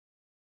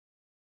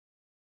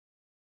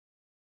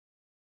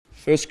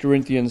1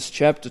 Corinthians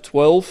chapter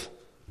 12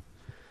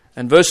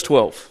 and verse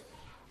 12.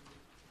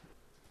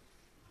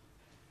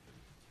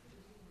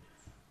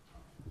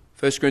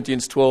 1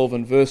 Corinthians 12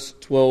 and verse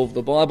 12,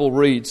 the Bible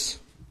reads,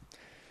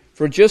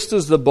 "For just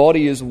as the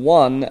body is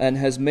one and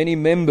has many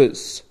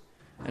members,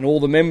 and all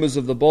the members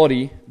of the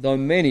body, though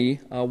many,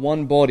 are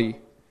one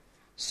body,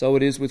 so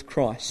it is with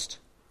Christ.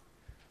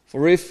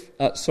 For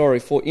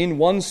in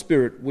one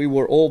Spirit we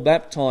were all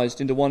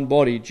baptized into one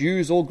body,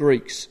 Jews or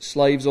Greeks,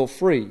 slaves or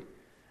free,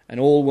 and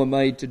all were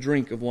made to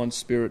drink of one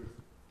Spirit.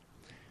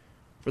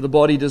 For the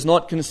body does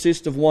not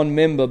consist of one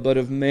member, but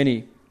of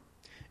many.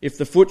 If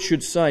the foot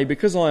should say,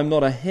 'Because I am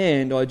not a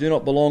hand, I do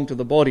not belong to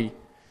the body,'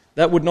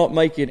 that would not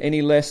make it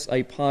any less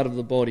a part of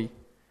the body.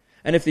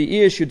 And if the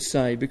ear should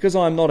say, 'Because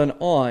I am not an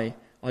eye,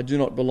 I do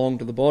not belong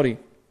to the body,'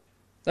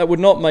 that would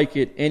not make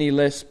it any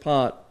less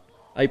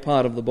a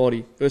part of the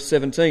body." Verse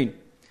 17,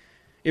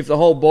 "If the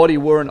whole body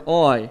were an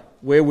eye,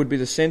 where would be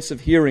the sense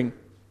of hearing?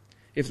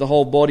 If the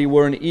whole body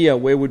were an ear,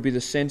 where would be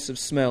the sense of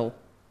smell?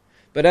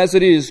 But as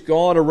it is,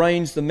 God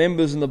arranged the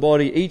members in the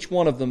body, each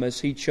one of them as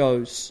He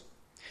chose.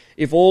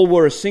 If all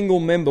were a single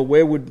member,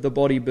 where would the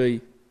body be?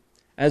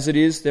 As it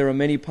is, there are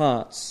many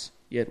parts,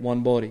 yet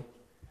one body.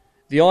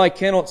 The eye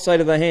cannot say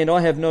to the hand,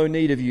 'I have no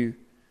need of you,'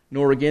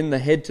 nor again the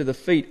head to the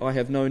feet, 'I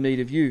have no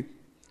need of you.'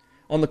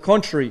 On the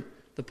contrary,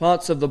 the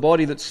parts of the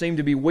body that seem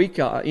to be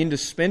weaker are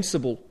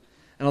indispensable,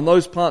 and on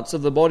those parts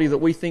of the body that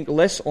we think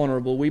less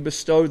honourable we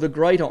bestow the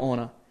greater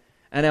honour,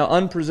 and our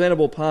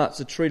unpresentable parts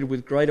are treated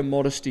with greater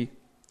modesty,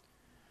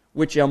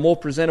 which our more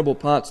presentable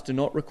parts do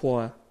not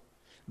require.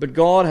 But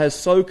God has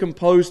so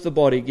composed the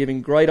body,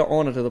 giving greater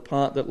honour to the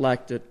part that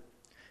lacked it,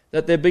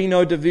 that there be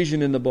no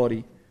division in the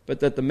body,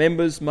 but that the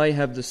members may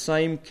have the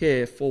same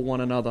care for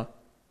one another.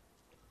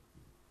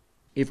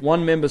 If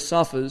one member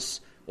suffers,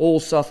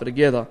 all suffer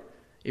together.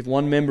 If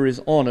one member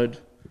is honoured,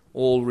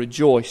 all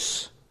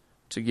rejoice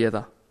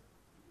together."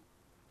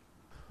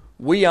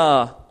 We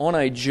are on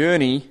a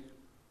journey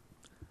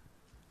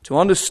to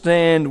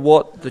understand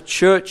what the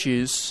church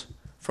is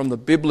from the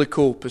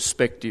biblical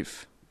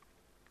perspective.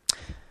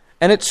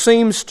 And it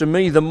seems to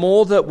me the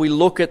more that we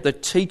look at the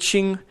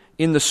teaching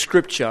in the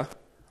Scripture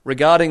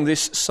regarding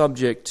this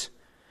subject,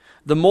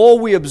 the more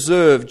we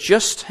observe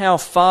just how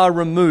far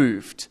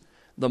removed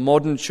the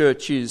modern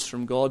church is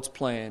from God's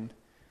plan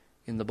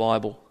in the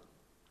Bible.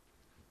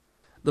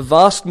 The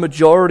vast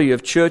majority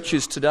of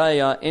churches today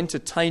are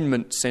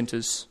entertainment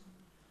centres.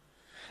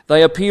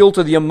 They appeal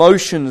to the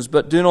emotions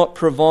but do not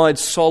provide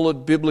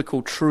solid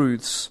biblical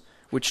truths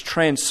which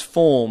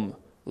transform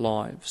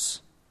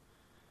lives.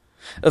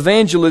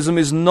 Evangelism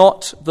is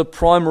not the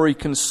primary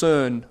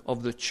concern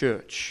of the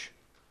church.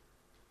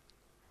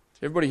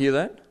 Did everybody hear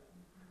that?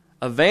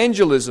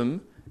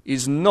 Evangelism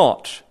is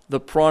not the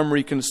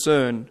primary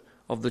concern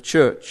of the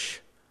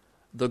church.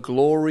 The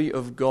glory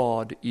of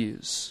God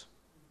is.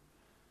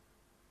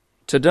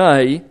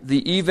 Today,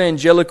 the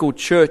evangelical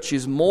church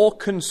is more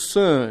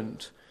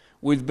concerned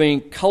with being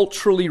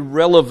culturally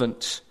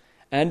relevant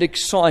and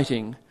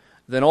exciting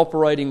than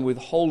operating with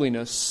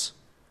holiness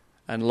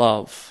and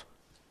love.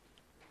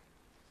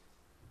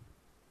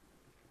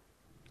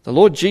 The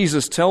Lord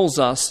Jesus tells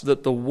us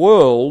that the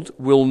world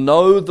will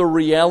know the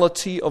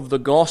reality of the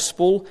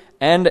gospel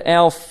and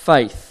our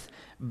faith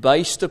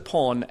based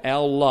upon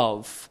our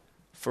love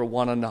for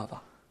one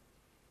another.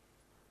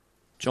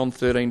 John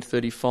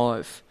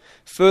 13:35.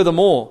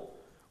 Furthermore,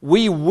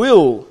 we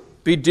will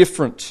be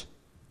different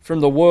from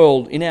the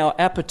world in our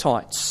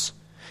appetites,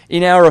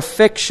 in our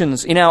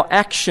affections, in our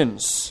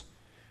actions,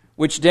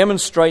 which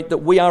demonstrate that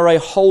we are a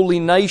holy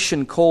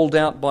nation called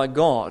out by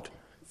God.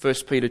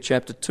 1 Peter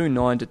chapter 2,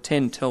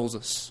 9-10 tells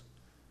us.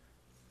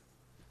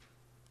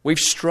 We've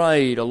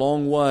strayed a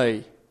long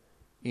way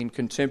in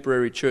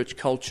contemporary church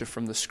culture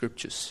from the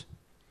Scriptures.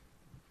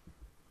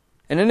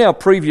 And in our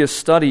previous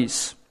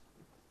studies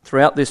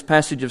throughout this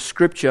passage of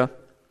Scripture,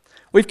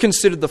 we've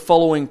considered the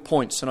following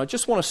points. And I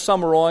just want to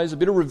summarise a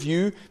bit of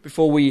review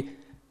before we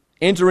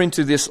enter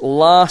into this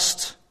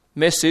last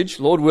message,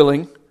 Lord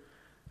willing,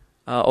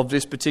 of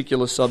this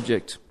particular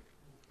subject.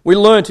 We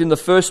learnt in the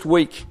first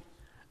week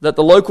that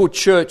the local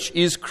church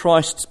is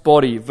Christ's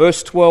body.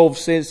 Verse 12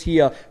 says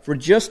here, "For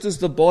just as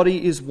the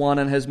body is one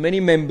and has many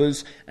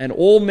members, and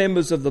all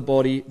members of the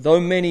body,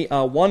 though many,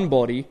 are one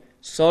body,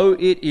 so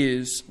it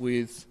is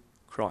with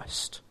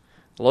Christ."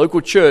 The local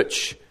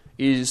church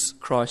is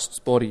Christ's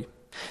body.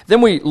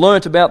 Then we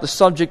learnt about the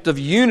subject of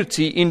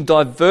unity in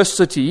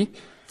diversity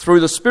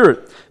through the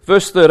Spirit.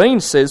 Verse 13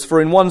 says,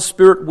 "For in one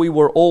Spirit we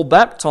were all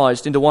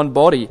baptized into one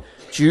body,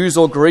 Jews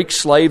or Greeks,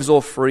 slaves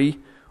or free,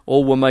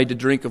 all were made to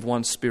drink of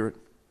one Spirit."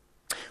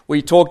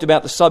 We talked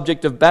about the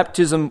subject of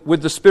baptism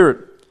with the Spirit.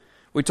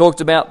 We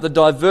talked about the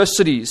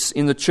diversities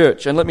in the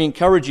church. And let me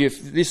encourage you,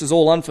 if this is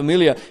all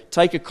unfamiliar,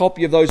 take a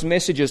copy of those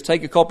messages,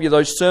 take a copy of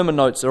those sermon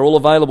notes. They're all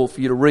available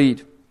for you to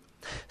read.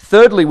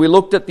 Thirdly, we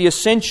looked at the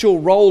essential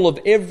role of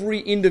every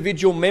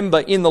individual member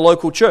in the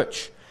local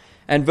church.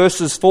 And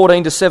verses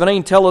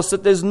 14-17 tell us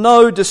that there's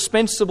no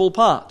dispensable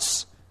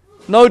parts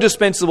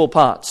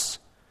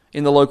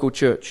in the local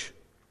church.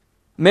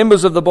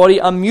 members of the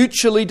body are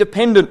mutually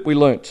dependent, we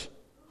learnt.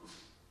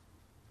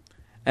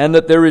 And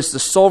that there is the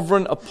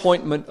sovereign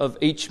appointment of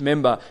each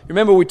member.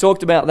 Remember we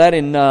talked about that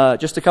in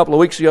just a couple of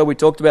weeks ago. We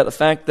talked about the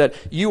fact that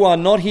you are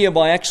not here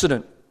by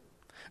accident.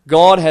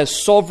 God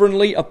has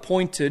sovereignly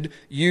appointed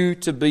you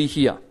to be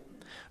here.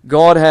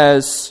 God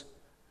has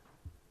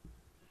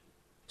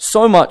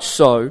so much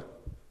so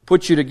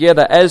put you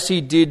together as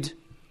He did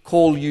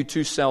call you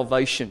to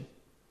salvation.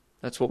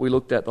 That's what we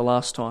looked at the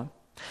last time.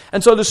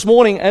 And so this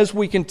morning, as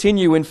we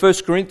continue in 1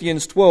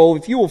 Corinthians 12,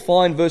 if you will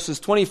find verses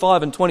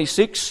 25 and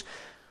 26,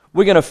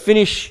 we're going to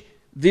finish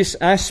this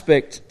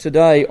aspect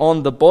today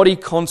on the body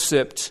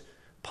concept,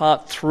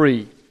 part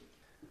 3.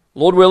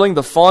 Lord willing,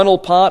 the final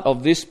part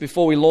of this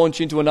before we launch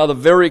into another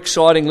very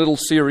exciting little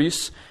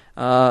series,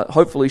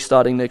 hopefully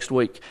starting next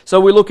week. So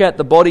we look at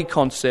the body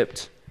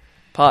concept,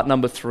 part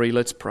number 3.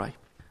 Let's pray.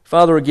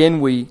 Father,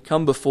 again, we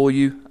come before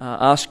you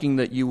asking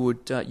that you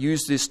would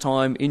use this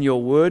time in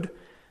your word,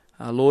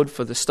 Lord,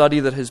 for the study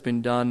that has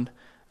been done,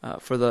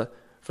 for the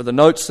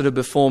notes that are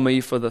before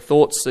me, for the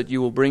thoughts that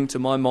you will bring to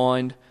my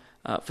mind,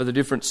 for the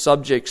different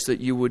subjects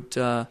that you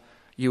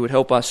would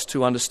help us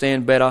to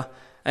understand better,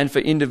 and for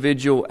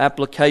individual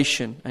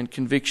application and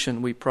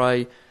conviction. We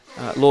pray,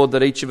 Lord,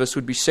 that each of us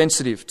would be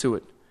sensitive to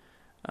it,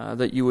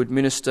 that you would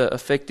minister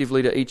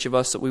effectively to each of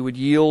us, that we would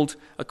yield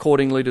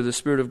accordingly to the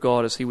Spirit of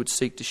God as He would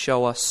seek to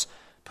show us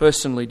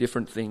personally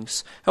different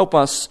things. Help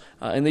us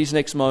in these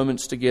next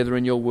moments together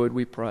in your word,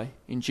 we pray.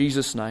 In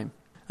Jesus' name,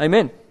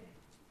 amen.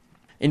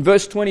 In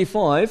verse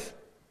 25,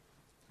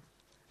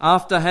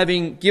 after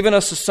having given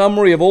us a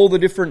summary of all the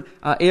different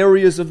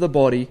areas of the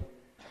body,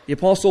 the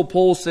Apostle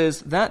Paul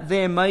says that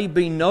there may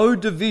be no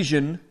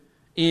division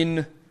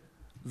in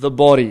the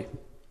body.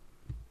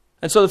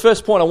 And so the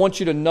first point I want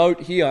you to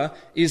note here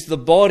is the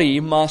body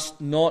must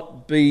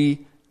not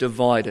be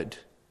divided.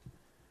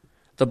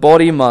 The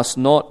body must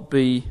not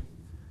be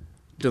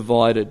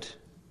divided.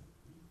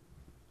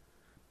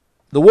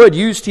 The word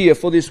used here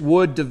for this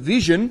word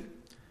division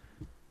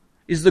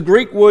is the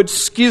Greek word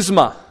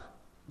schisma.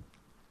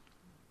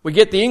 We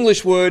get the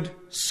English word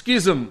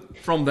schism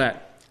from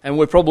that, and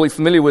we're probably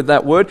familiar with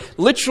that word.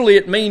 Literally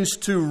it means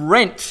to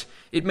rent.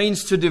 It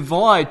means to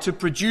divide, to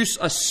produce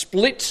a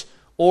split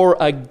or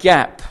a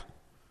gap.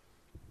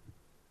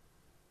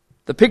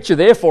 The picture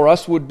there for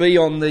us would be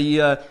on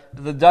the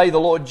day the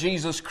Lord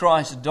Jesus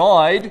Christ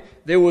died.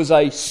 There was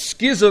a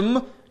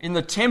schism in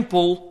the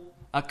temple,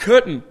 a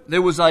curtain.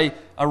 There was a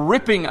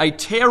ripping, a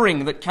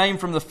tearing that came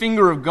from the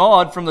finger of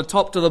God from the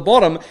top to the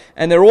bottom,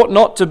 and there ought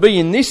not to be,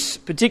 in this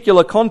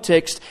particular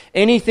context,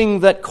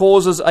 anything that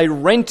causes a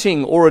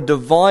renting or a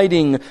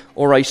dividing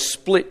or a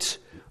split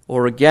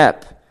or a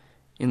gap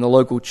in the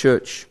local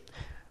church.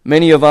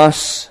 Many of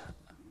us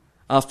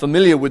are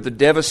familiar with the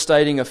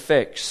devastating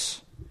effects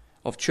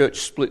of church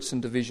splits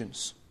and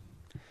divisions.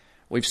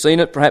 We've seen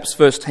it perhaps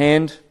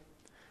firsthand,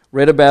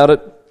 read about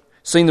it,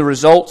 seen the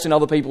results in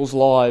other people's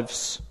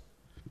lives.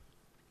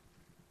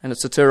 And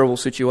it's a terrible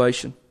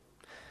situation.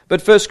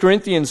 But 1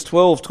 Corinthians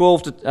 12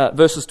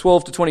 verses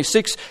 12 to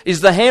 26 is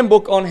the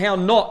handbook on how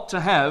not to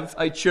have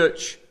a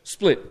church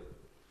split.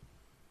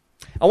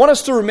 I want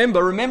us to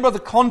remember the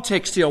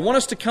context here. I want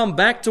us to come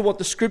back to what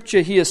the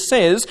Scripture here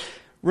says.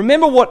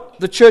 Remember what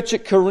the church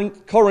at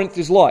Corinth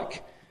is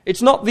like.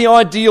 It's not the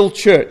ideal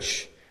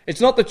church. It's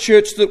not the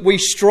church that we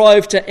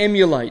strive to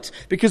emulate.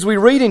 Because we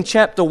read in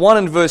chapter 1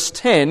 and verse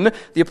 10,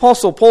 the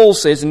Apostle Paul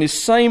says in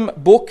this same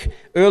book,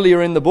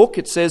 earlier in the book,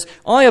 it says,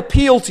 I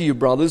appeal to you,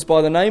 brothers,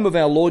 by the name of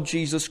our Lord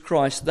Jesus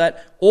Christ,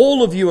 that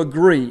all of you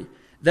agree,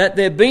 that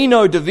there be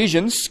no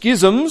divisions,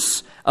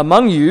 schisms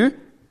among you,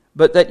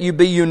 but that you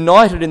be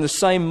united in the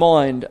same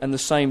mind and the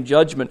same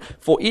judgment.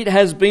 For it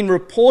has been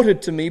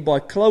reported to me by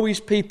Chloe's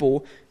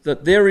people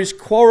that there is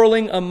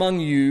quarrelling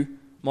among you,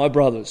 my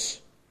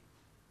brothers.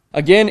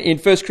 Again, in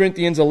 1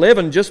 Corinthians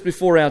 11, just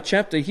before our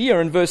chapter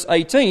here, in verse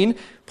 18,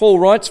 Paul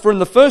writes, For in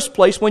the first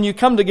place, when you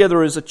come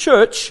together as a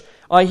church,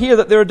 I hear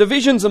that there are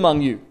divisions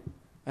among you,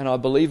 and I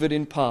believe it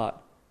in part.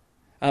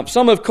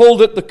 Some have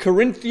called it the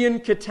Corinthian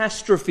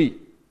catastrophe.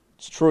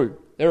 It's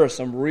true. There are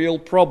some real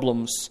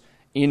problems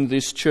in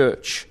this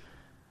church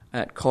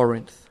at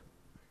Corinth.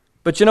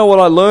 But you know what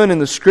I learn in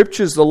the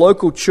Scriptures? The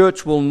local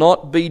church will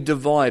not be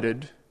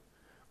divided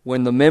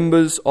when the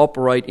members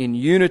operate in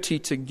unity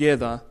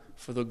together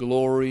for the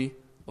glory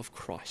of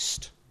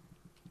Christ.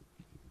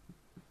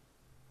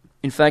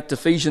 In fact,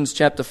 Ephesians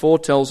chapter 4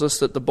 tells us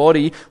that the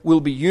body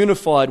will be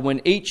unified when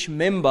each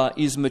member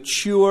is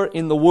mature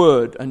in the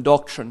word and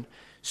doctrine,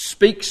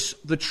 speaks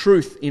the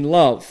truth in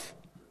love,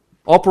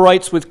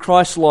 operates with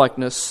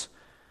Christ-likeness,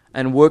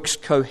 and works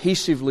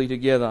cohesively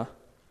together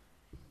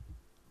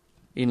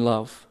in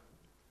love.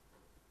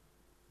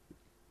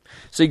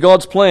 See,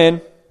 God's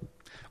plan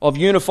of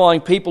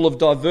unifying people of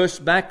diverse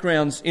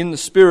backgrounds in the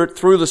Spirit,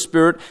 through the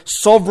Spirit,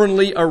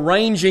 sovereignly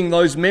arranging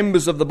those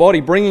members of the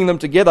body, bringing them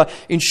together,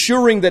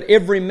 ensuring that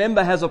every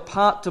member has a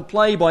part to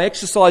play by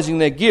exercising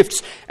their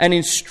gifts, and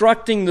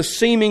instructing the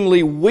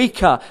seemingly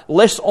weaker,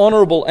 less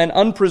honourable and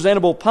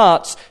unpresentable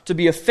parts to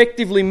be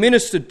effectively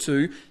ministered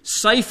to,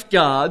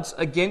 safeguards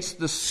against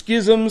the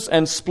schisms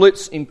and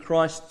splits in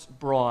Christ's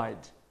bride.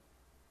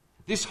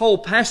 This whole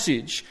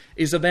passage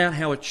is about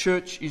how a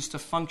church is to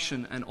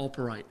function and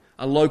operate,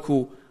 a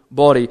local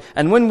body.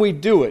 And when we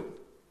do it,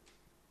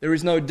 there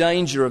is no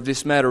danger of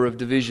this matter of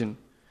division.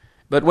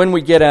 But when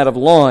we get out of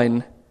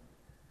line,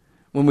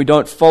 when we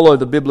don't follow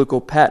the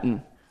biblical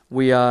pattern,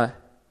 we are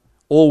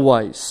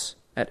always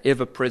at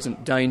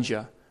ever-present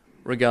danger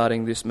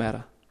regarding this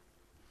matter.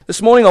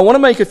 This morning I want to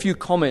make a few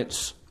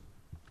comments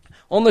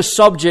on the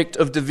subject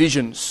of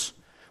divisions.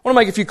 I want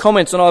to make a few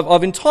comments, and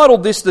I've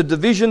entitled this The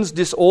Divisions,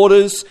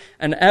 Disorders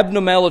and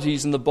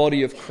Abnormalities in the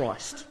Body of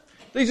Christ.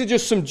 These are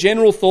just some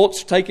general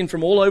thoughts taken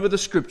from all over the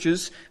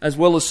Scriptures, as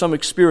well as some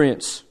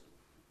experience.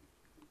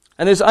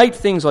 And there's 8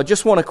 things I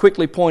just want to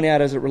quickly point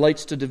out as it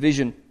relates to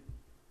division.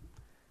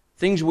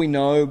 Things we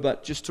know,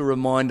 but just to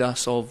remind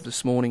us of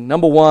this morning.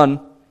 Number 1,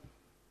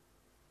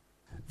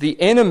 the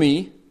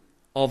enemy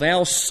of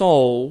our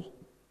soul,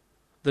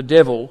 the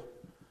devil,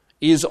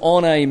 is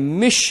on a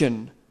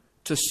mission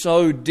to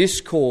sow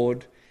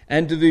discord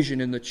and division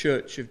in the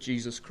church of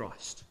Jesus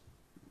Christ.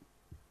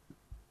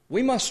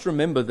 We must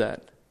remember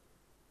that.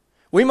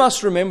 We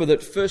must remember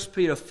that 1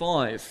 Peter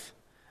 5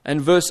 and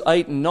verse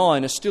 8 and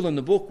 9 are still in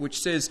the book, which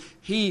says,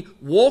 he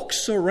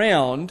walks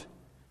around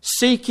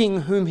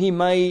seeking whom he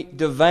may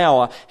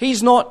devour.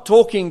 He's not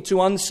talking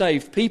to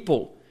unsaved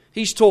people.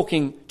 He's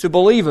talking to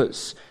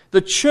believers.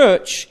 The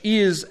church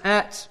is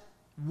at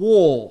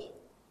war.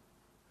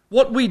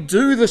 What we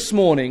do this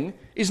morning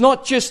is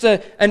not just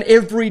an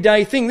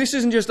everyday thing. This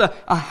isn't just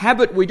a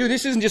habit we do.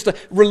 This isn't just a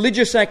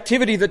religious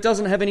activity that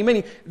doesn't have any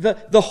meaning.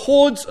 The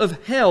hordes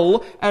of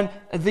hell and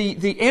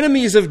the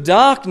enemies of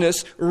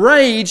darkness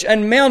rage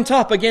and mount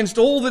up against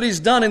all that is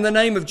done in the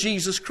name of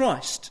Jesus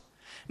Christ.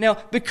 Now,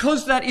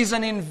 because that is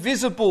an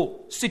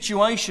invisible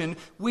situation,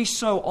 we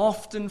so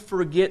often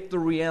forget the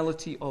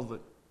reality of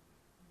it.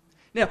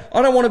 Now,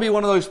 I don't want to be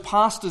one of those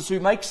pastors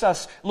who makes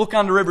us look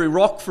under every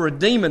rock for a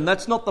demon.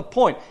 That's not the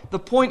point. The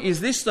point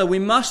is this, though. We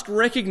must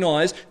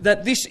recognize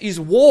that this is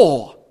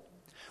war.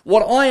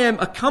 What I am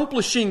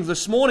accomplishing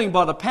this morning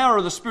by the power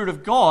of the Spirit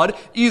of God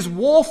is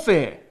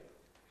warfare.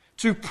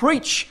 To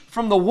preach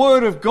from the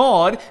Word of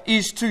God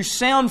is to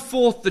sound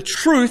forth the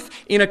truth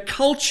in a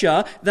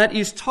culture that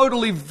is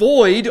totally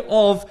void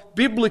of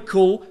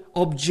biblical,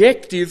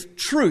 objective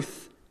truth.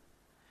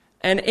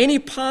 And any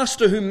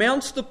pastor who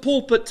mounts the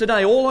pulpit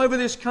today all over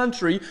this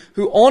country,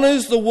 who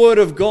honours the Word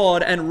of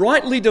God and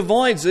rightly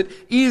divides it,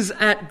 is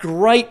at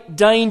great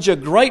danger.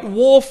 Great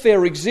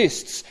warfare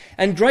exists.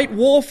 And great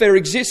warfare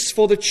exists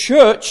for the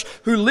church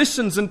who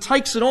listens and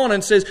takes it on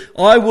and says,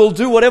 I will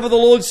do whatever the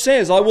Lord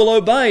says. I will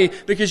obey,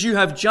 because you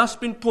have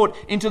just been put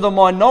into the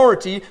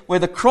minority where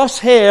the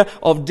crosshair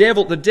of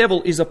the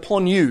devil is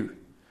upon you.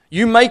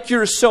 You make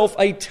yourself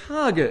a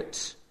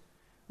target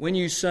when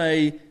you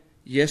say,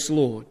 yes,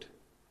 Lord.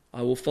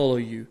 I will follow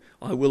you.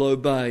 I will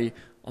obey.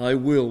 I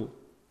will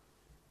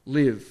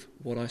live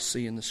what I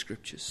see in the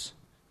Scriptures.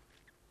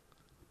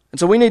 And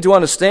so we need to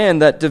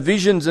understand that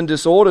divisions and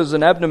disorders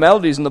and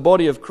abnormalities in the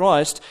body of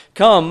Christ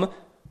come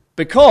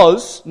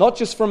because, not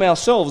just from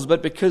ourselves,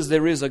 but because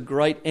there is a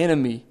great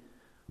enemy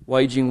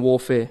waging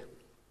warfare.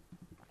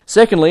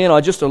 Secondly, and I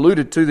just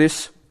alluded to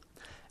this,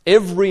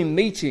 every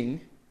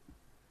meeting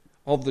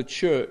of the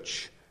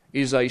church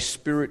is a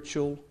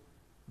spiritual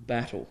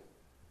battle.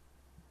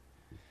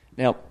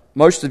 Now,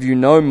 most of you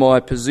know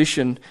my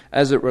position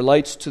as it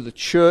relates to the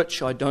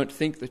church. I don't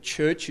think the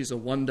church is a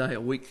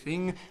one-day-a-week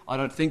thing. I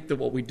don't think that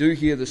what we do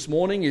here this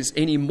morning is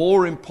any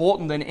more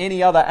important than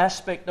any other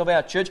aspect of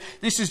our church.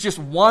 This is just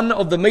one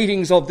of the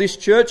meetings of this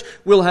church.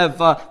 We'll have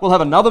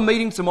another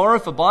meeting tomorrow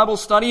for Bible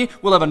study.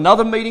 We'll have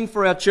another meeting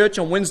for our church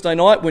on Wednesday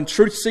night when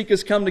truth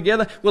seekers come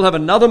together. We'll have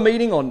another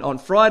meeting on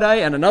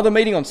Friday and another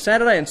meeting on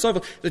Saturday and so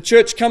forth. The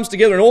church comes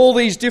together in all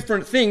these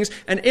different things,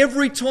 and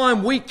every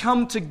time we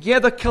come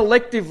together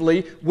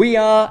collectively, we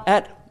are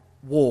at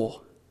war.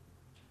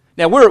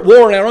 Now, we're at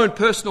war in our own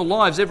personal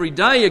lives every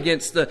day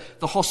against the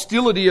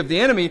hostility of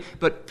the enemy,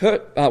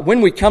 but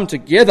when we come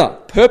together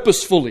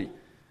purposefully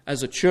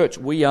as a church,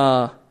 we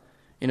are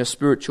in a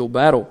spiritual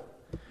battle.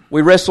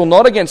 We wrestle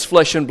not against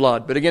flesh and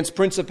blood, but against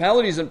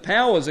principalities and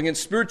powers,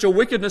 against spiritual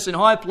wickedness in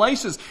high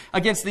places,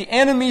 against the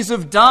enemies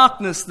of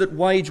darkness that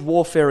wage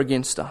warfare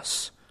against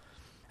us.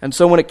 And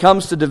so when it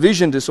comes to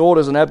division,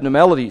 disorders and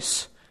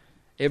abnormalities,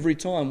 every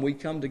time we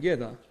come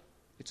together,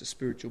 it's a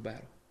spiritual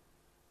battle.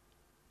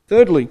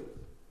 Thirdly,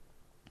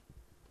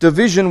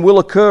 division will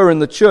occur in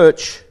the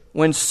church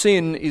when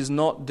sin is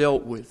not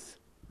dealt with.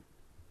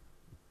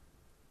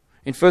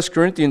 In 1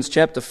 Corinthians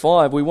chapter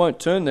 5, we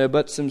won't turn there,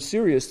 but some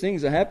serious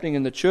things are happening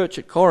in the church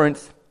at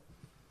Corinth.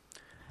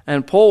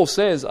 And Paul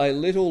says a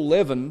little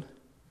leaven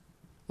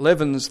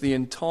leavens the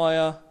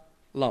entire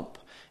lump.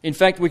 In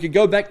fact, we could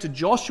go back to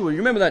Joshua. You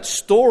remember that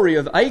story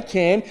of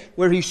Achan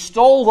where he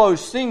stole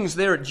those things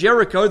there at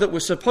Jericho that were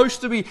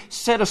supposed to be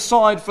set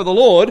aside for the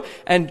Lord,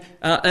 and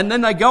then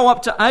they go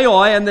up to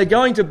Ai and they're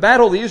going to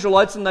battle the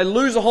Israelites and they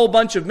lose a whole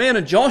bunch of men,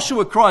 and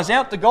Joshua cries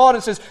out to God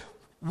and says,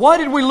 "Why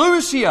did we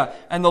lose here?"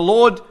 And the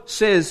Lord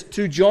says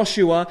to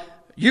Joshua,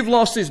 "You've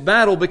lost this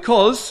battle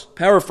because,"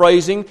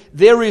 paraphrasing,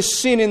 "there is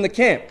sin in the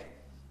camp."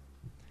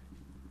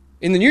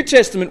 In the New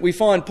Testament we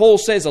find Paul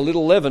says a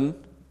little leaven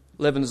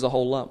leavens the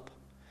whole lump.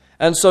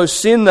 And so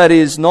sin that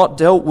is not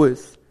dealt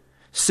with,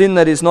 sin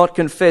that is not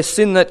confessed,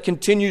 sin that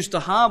continues to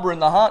harbour in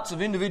the hearts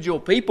of individual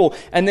people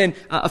and then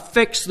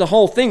affects the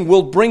whole thing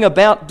will bring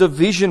about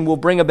division, will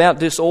bring about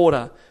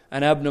disorder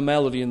and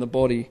abnormality in the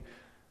body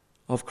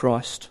of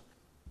Christ.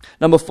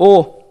 Number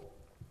 4,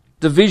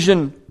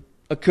 division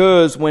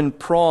occurs when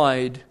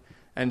pride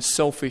and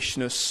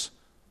selfishness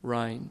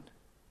reign.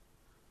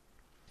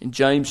 In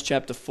James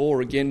chapter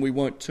 4, again, we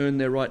won't turn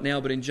there right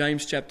now, but in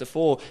James chapter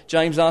 4,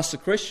 James asks the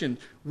question,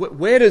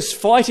 where does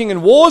fighting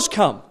and wars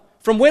come?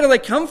 From where do they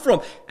come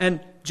from? And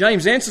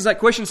James answers that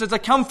question and says they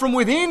come from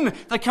within.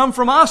 They come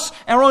from us.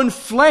 Our own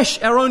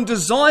flesh, our own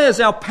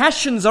desires, our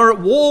passions are at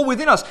war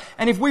within us.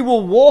 And if we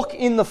will walk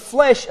in the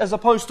flesh as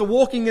opposed to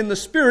walking in the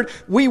Spirit,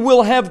 we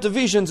will have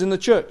divisions in the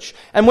church.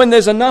 And when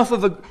there's enough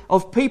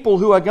of people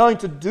who are going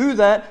to do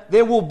that,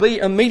 there will be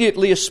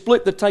immediately a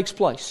split that takes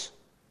place.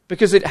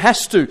 Because it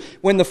has to.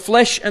 When the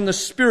flesh and the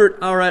Spirit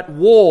are at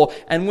war,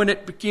 and when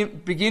it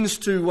begins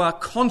to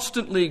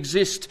constantly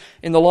exist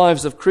in the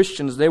lives of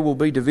Christians, there will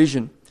be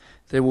division,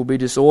 there will be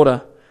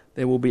disorder,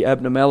 there will be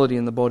abnormality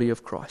in the body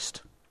of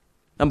Christ.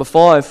 Number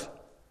 5,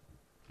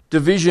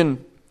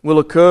 division will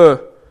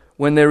occur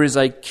when there is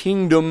a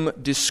kingdom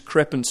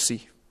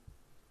discrepancy.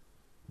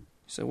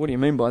 So what do you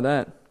mean by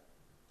that?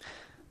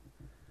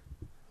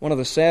 One of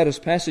the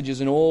saddest passages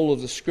in all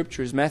of the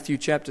Scripture is Matthew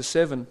chapter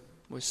 7.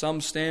 Where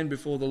some stand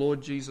before the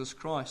Lord Jesus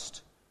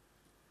Christ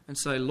and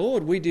say,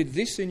 "Lord, we did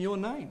this in your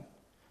name.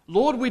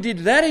 Lord, we did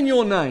that in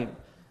your name."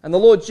 And the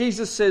Lord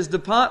Jesus says,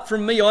 "Depart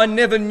from me, I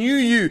never knew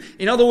you."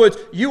 In other words,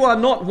 you are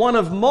not one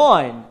of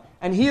mine.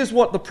 And here's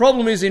what the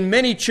problem is in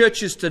many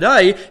churches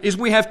today, is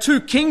we have two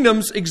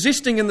kingdoms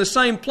existing in the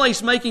same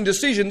place making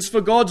decisions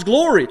for God's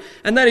glory.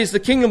 And that is the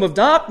kingdom of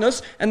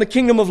darkness and the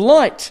kingdom of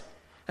light.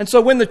 And so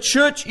when the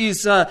church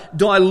is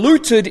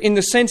diluted in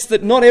the sense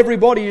that not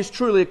everybody is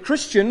truly a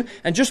Christian,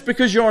 and just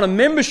because you're on a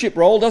membership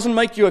roll doesn't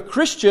make you a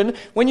Christian,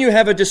 when you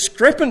have a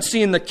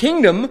discrepancy in the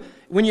kingdom,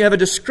 when you have a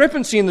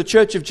discrepancy in the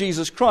church of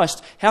Jesus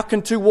Christ, how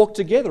can two walk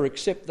together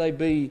except they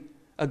be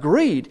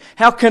agreed?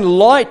 How can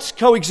light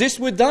coexist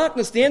with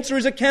darkness? The answer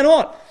is it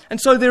cannot. And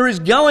so there is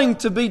going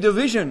to be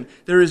division.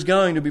 There is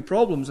going to be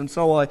problems. And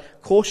so I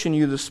caution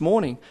you this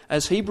morning,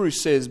 as Hebrews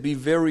says, be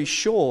very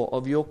sure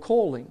of your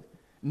calling.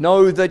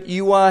 Know that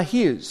you are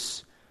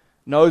His.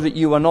 Know that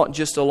you are not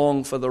just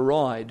along for the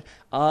ride.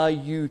 Are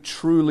you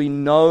truly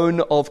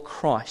known of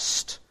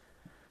Christ?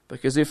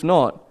 Because if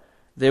not,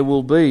 there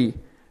will be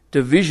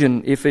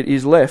division if it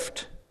is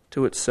left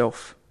to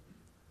itself.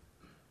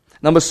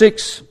 Number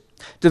 6,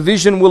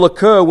 division will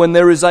occur when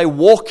there is a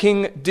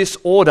walking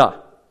disorder.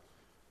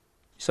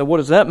 So what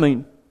does that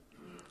mean?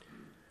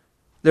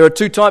 There are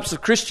two types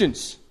of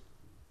Christians.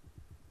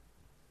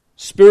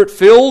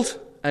 Spirit-filled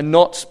and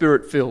not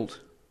Spirit-filled.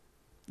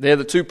 They're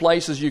the two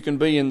places you can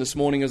be in this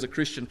morning as a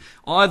Christian.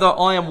 Either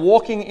I am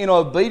walking in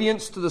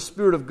obedience to the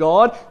Spirit of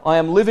God, I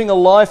am living a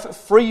life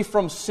free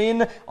from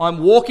sin, I'm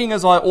walking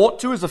as I ought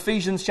to, as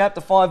Ephesians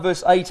chapter 5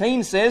 verse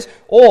 18 says,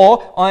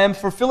 or I am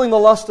fulfilling the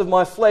lust of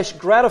my flesh,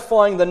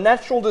 gratifying the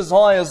natural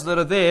desires that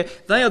are there.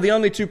 They are the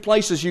only two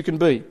places you can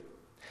be.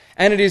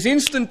 And it is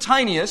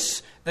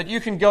instantaneous that you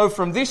can go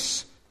from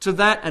this to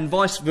that and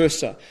vice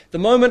versa. The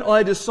moment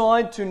I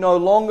decide to no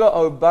longer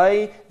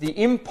obey the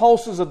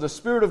impulses of the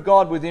Spirit of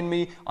God within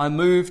me, I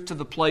move to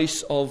the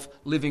place of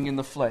living in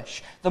the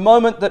flesh. The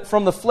moment that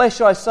from the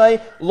flesh I say,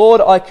 "Lord,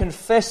 I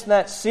confess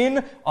that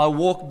sin," I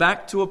walk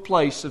back to a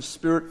place of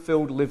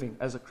Spirit-filled living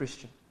as a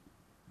Christian.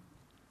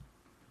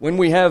 When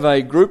we have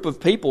a group of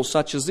people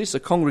such as this, a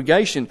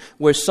congregation,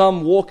 where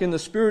some walk in the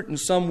Spirit and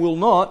some will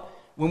not,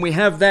 when we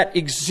have that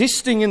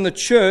existing in the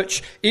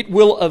church, it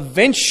will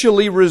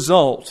eventually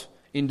result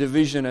in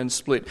division and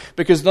split.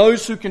 Because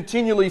those who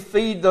continually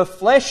feed the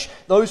flesh,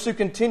 those who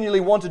continually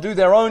want to do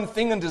their own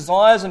thing and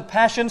desires and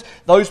passions,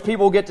 those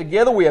people get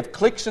together. We have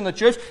cliques in the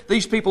church.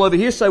 These people over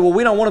here say, "Well,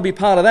 we don't want to be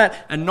part of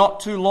that." And not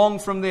too long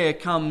from there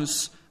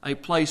comes a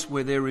place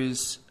where there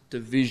is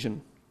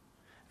division.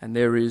 And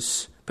there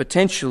is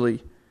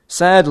potentially,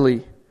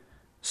 sadly,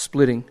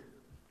 splitting.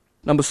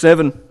 Number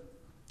 7,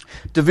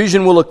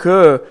 division will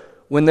occur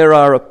when there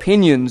are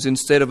opinions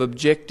instead of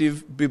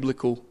objective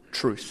biblical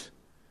truth.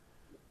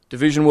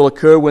 Division will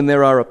occur when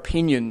there are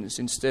opinions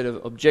instead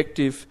of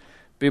objective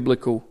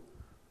biblical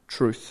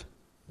truth.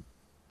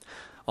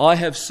 I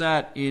have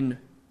sat in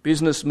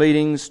business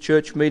meetings,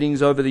 church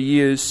meetings over the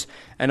years,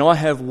 and I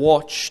have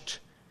watched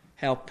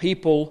how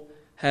people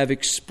have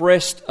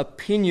expressed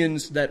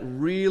opinions that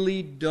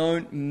really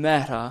don't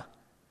matter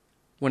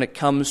when it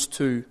comes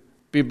to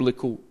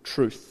biblical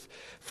truth.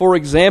 For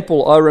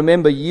example, I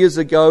remember years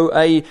ago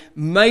a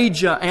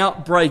major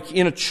outbreak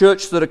in a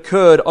church that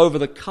occurred over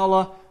the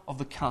colour of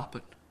the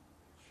carpet.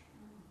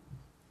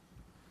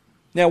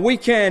 Now we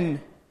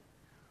can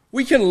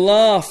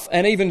laugh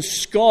and even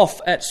scoff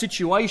at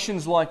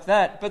situations like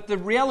that, but the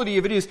reality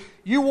of it is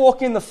you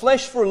walk in the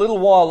flesh for a little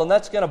while and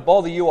that's going to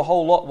bother you a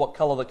whole lot what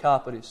colour the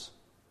carpet is.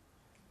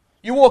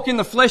 You walk in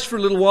the flesh for a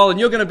little while and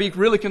you're going to be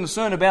really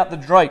concerned about the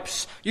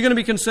drapes. You're going to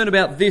be concerned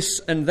about this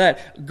and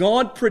that.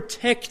 God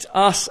protect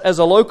us as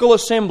a local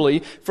assembly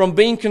from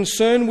being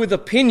concerned with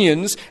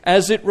opinions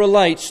as it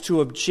relates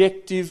to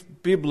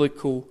objective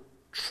biblical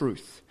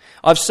truth.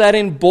 I've sat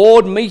in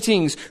board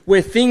meetings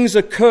where things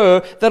occur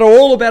that are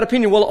all about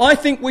opinion. Well, I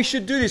think we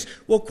should do this.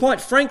 Well, quite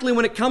frankly,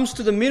 when it comes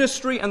to the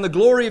ministry and the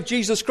glory of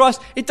Jesus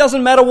Christ, it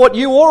doesn't matter what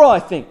you or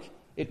I think.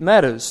 It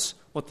matters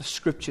what the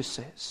Scripture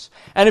says.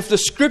 And if the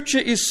Scripture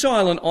is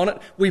silent on it,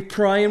 we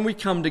pray and we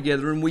come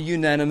together and we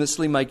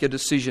unanimously make a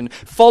decision,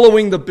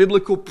 following the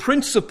biblical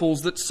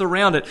principles that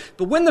surround it.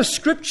 But when the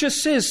Scripture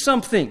says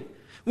something,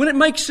 when it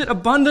makes it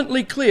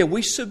abundantly clear,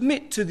 we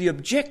submit to the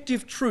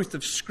objective truth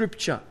of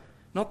Scripture,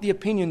 not the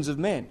opinions of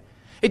men.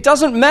 It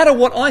doesn't matter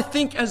what I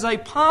think as a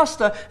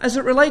pastor as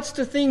it relates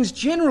to things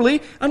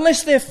generally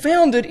unless they're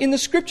founded in the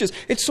Scriptures.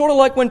 It's sort of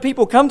like when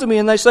people come to me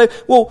and they say,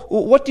 well,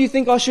 what do you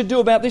think I should do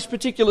about this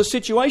particular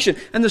situation?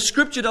 And the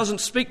Scripture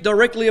doesn't speak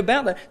directly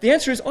about that. The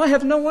answer is, I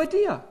have no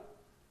idea.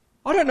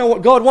 I don't know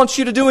what God wants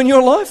you to do in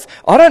your life.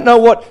 I don't know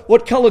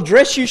what colour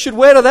dress you should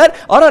wear to that.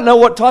 I don't know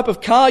what type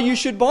of car you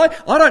should buy.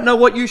 I don't know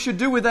what you should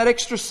do with that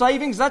extra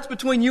savings. That's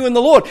between you and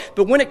the Lord.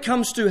 But when it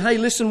comes to, hey,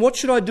 listen, what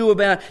should I do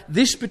about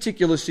this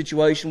particular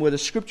situation where the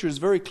Scripture is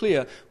very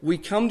clear? We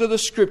come to the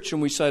Scripture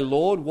and we say,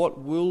 Lord, what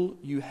will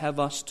you have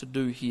us to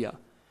do here?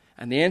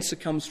 And the answer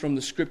comes from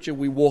the Scripture.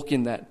 We walk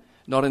in that,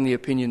 not in the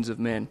opinions of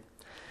men.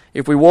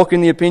 If we walk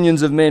in the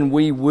opinions of men,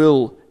 we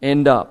will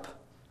end up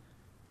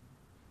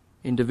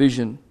in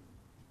division,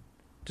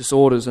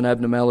 disorders and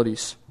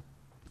abnormalities.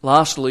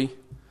 Lastly,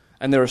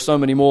 and there are so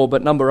many more,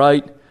 but number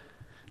 8,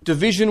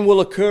 division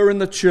will occur in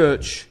the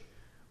church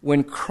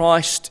when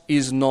Christ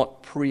is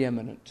not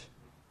preeminent.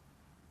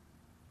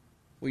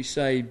 We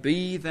say,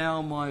 be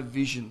thou my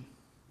vision.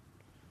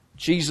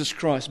 Jesus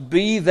Christ,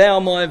 be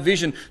thou my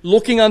vision,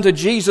 looking unto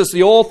Jesus,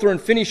 the author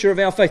and finisher of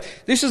our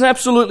faith. This is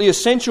absolutely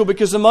essential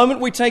because the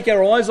moment we take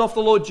our eyes off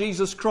the Lord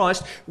Jesus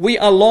Christ, we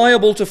are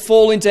liable to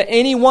fall into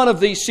any one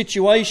of these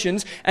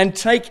situations and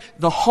take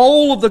the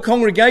whole of the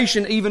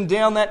congregation even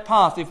down that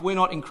path if we're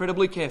not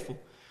incredibly careful.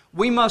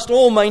 We must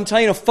all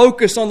maintain a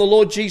focus on the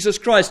Lord Jesus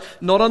Christ,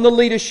 not on the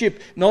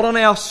leadership, not on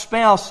our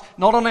spouse,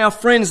 not on our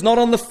friends, not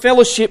on the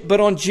fellowship, but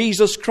on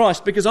Jesus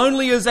Christ. Because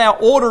only as our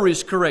order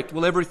is correct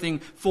will everything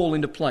fall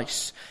into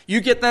place.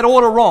 You get that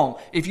order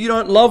wrong. If you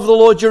don't love the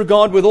Lord your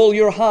God with all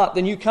your heart,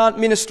 then you can't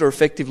minister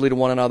effectively to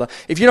one another.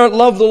 If you don't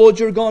love the Lord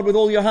your God with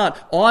all your heart,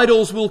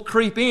 idols will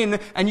creep in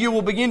and you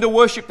will begin to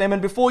worship them.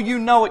 And before you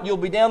know it, you'll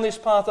be down this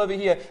path over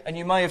here and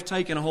you may have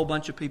taken a whole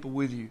bunch of people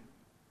with you.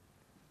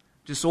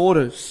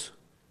 Disorders,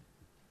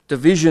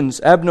 divisions,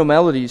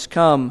 abnormalities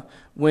come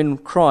when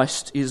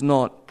Christ is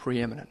not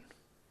preeminent.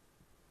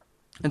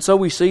 And so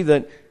we see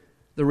that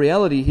the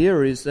reality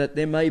here is that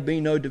there may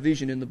be no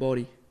division in the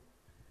body.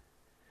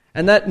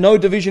 And that no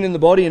division in the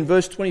body in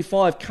verse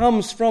 25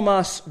 comes from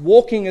us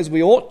walking as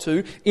we ought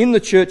to in the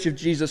church of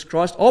Jesus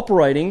Christ,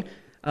 operating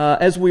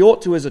as we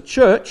ought to as a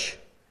church,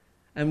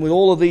 and with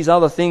all of these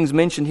other things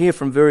mentioned here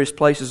from various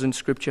places in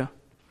Scripture.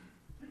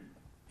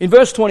 In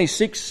verse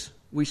 26,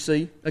 at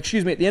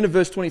the end of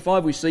verse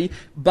 25 we see,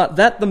 but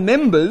that the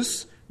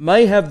members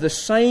may have the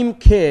same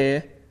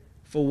care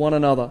for one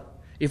another.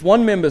 If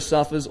one member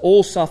suffers,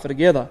 all suffer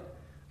together.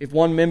 If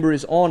one member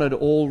is honoured,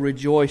 all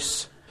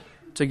rejoice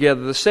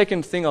together. The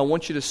second thing I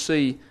want you to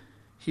see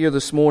here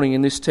this morning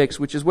in this text,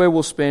 which is where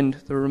we'll spend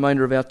the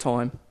remainder of our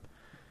time,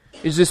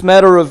 is this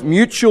matter of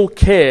mutual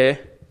care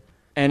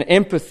and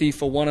empathy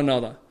for one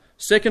another.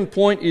 Second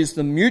point is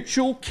the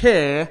mutual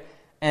care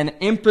and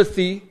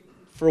empathy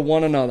for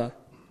one another.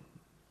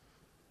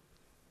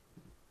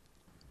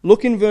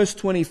 Look in verse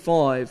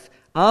 25.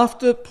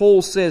 After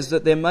Paul says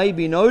that there may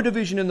be no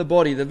division in the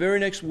body, the very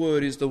next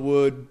word is the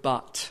word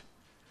but.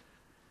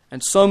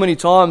 And so many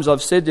times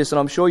I've said this, and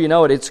I'm sure you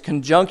know it, it's a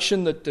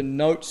conjunction that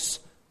denotes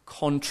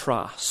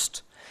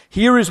contrast.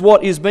 Here is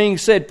what is being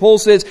said. Paul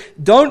says,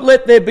 don't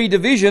let there be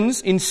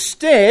divisions.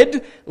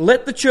 Instead,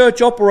 let the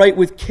church operate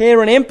with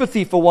care and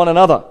empathy for one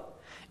another.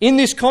 In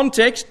this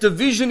context,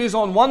 division is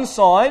on one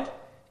side,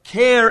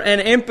 care and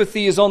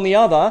empathy is on the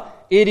other.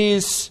 It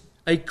is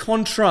a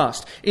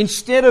contrast.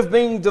 Instead of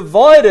being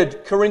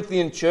divided,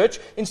 Corinthian church,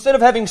 instead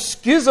of having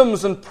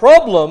schisms and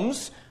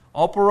problems,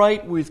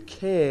 operate with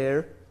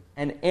care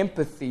and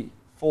empathy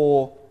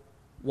for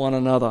one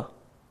another.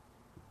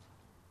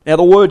 Now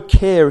the word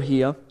care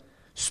here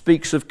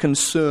speaks of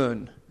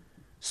concern,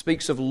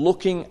 speaks of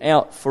looking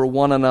out for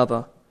one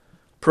another,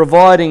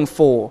 providing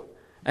for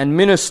and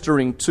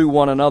ministering to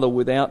one another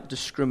without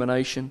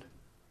discrimination.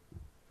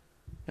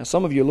 Now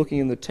some of you are looking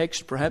in the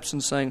text perhaps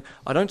and saying,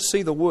 I don't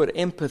see the word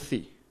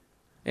empathy.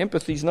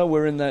 Empathy's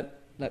nowhere in that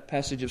that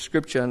passage of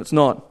Scripture, and it's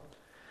not.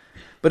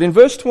 But in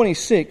verse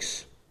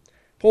 26,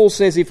 Paul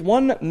says, if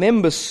one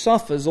member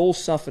suffers, all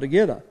suffer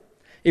together.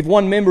 If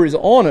one member is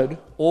honoured,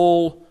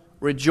 all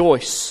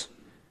rejoice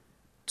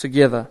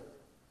together.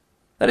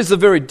 That is the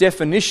very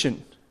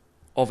definition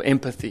of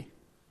empathy.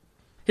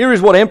 Here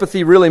is what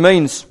empathy really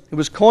means. It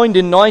was coined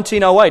in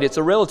 1908. It's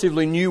a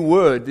relatively new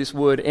word, this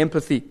word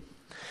empathy.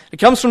 It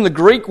comes from the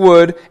Greek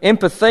word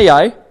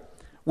empathia,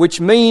 which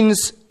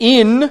means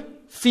in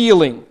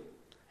feeling.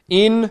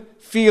 In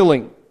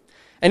feeling.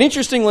 And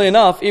interestingly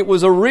enough, it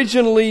was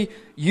originally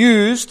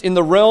used in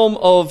the realm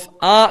of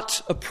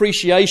art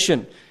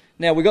appreciation.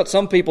 Now, we've got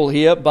some people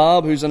here,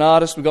 Barb, who's an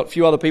artist. We've got a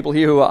few other people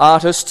here who are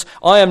artists.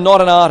 I am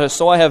not an artist,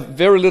 so I have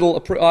very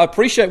little... I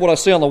appreciate what I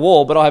see on the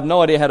wall, but I have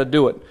no idea how to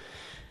do it.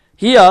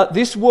 Here,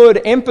 this word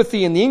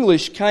empathy in the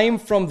English came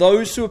from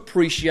those who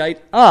appreciate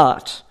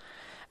art.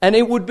 And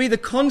it would be the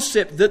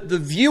concept that the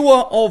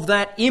viewer of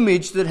that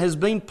image that has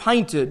been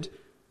painted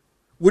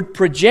would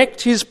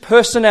project his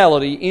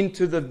personality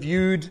into the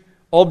viewed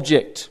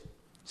object.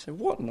 So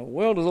what in the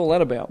world is all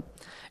that about?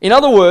 In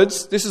other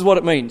words, this is what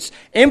it means.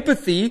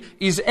 Empathy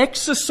is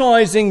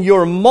exercising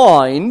your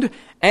mind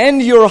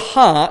and your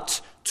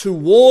heart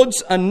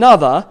towards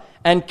another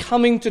and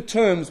coming to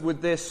terms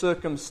with their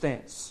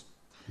circumstance.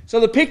 So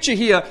the picture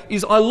here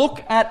is I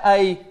look at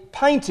a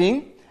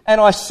painting and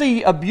I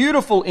see a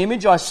beautiful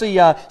image. I see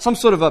some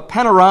sort of a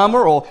panorama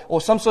or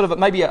some sort of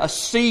maybe a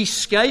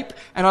seascape,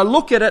 and I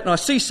look at it and I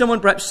see someone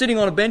perhaps sitting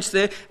on a bench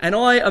there, and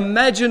I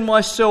imagine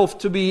myself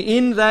to be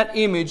in that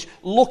image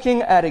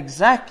looking at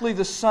exactly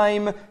the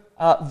same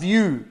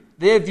view,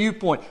 their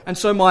viewpoint. And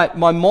so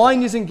my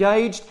mind is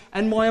engaged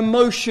and my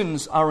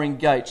emotions are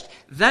engaged.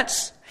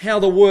 That's how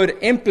the word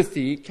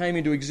empathy came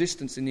into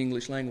existence in the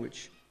English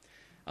language.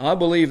 I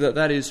believe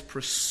that is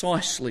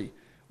precisely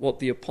what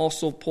the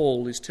Apostle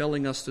Paul is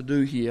telling us to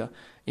do here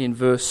in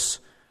verse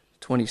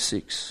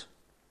 26.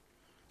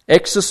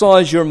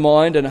 Exercise your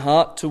mind and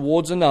heart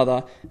towards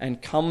another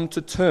and come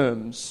to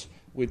terms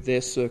with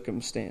their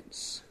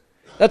circumstance.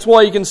 That's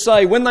why you can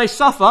say, when they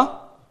suffer,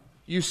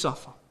 you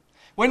suffer.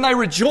 When they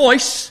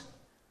rejoice,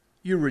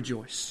 you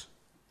rejoice.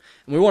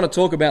 And we want to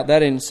talk about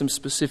that in some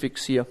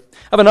specifics here.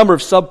 I have a number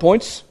of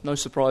sub-points, no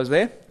surprise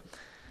there.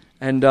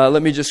 And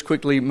let me just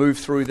quickly move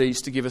through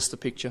these to give us the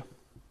picture.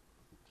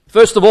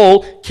 First of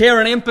all, care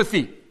and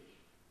empathy.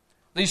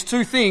 These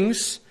two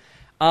things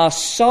are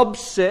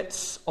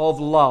subsets of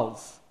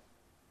love.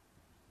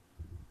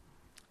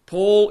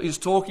 Paul is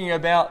talking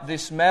about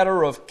this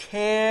matter of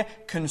care,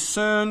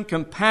 concern,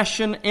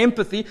 compassion,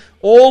 empathy.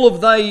 All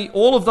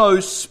of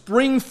those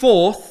spring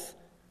forth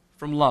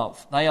from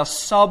love. They are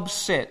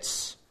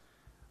subsets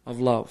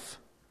of love.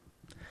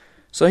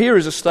 So here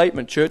is a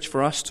statement, church,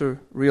 for us to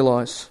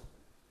realize.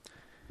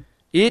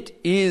 It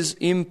is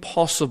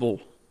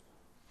impossible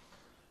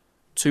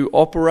to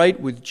operate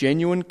with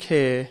genuine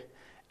care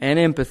and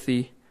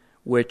empathy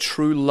where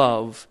true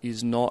love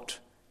is not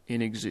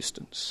in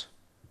existence.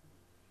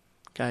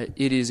 Okay,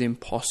 it is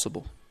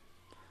impossible.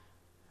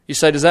 You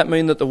say, does that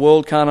mean that the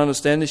world can't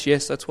understand this?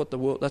 Yes, that's what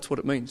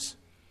it means.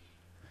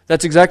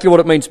 That's exactly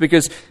what it means,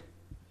 because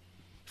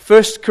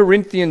 1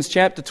 Corinthians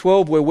chapter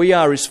 12, where we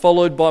are, is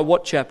followed by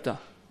what chapter?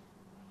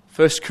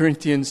 1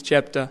 Corinthians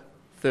chapter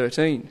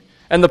 13.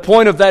 And the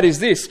point of that is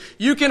this.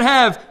 You can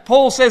have,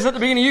 Paul says at the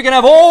beginning, you can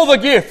have all the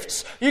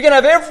gifts. You can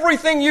have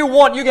everything you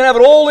want. You can have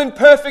it all in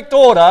perfect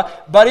order.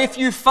 But if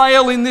you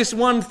fail in this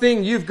one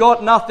thing, you've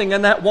got nothing.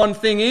 And that one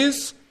thing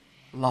is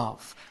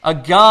love.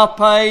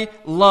 Agape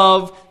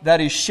love that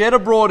is shed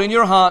abroad in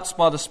your hearts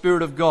by the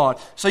Spirit of God.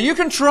 So you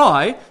can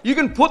try, you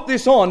can put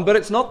this on, but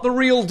it's not the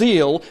real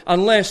deal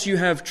unless you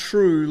have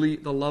truly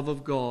the love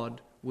of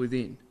God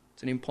within.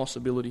 It's an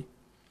impossibility.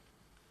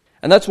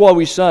 And that's why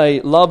we say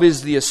love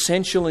is the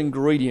essential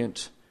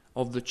ingredient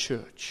of the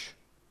church.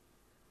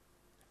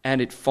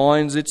 And it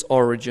finds its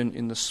origin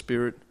in the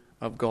Spirit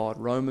of God.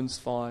 Romans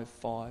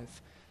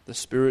 5:5. The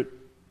Spirit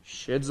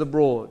sheds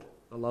abroad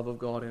the love of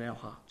God in our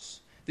hearts.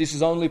 This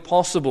is only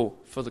possible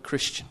for the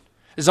Christian.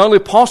 It's only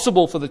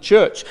possible for the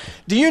church.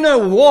 Do you know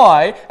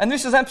why? And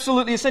this is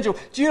absolutely essential.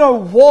 Do you know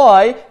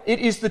why it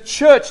is the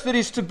church that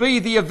is to be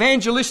the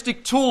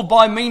evangelistic tool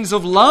by means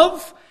of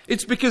love?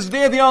 It's because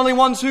they're the only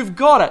ones who've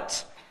got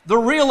it. The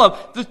real love.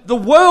 The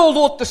world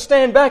ought to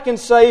stand back and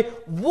say,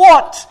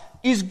 what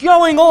is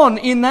going on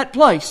in that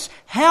place?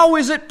 How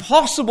is it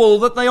possible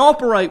that they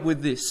operate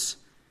with this?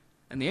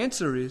 And the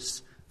answer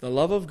is, the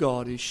love of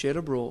God is shed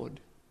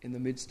abroad in the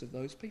midst of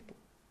those people.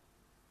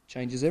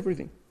 Changes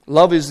everything.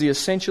 Love is the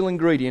essential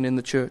ingredient in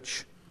the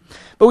church.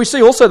 But we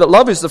see also that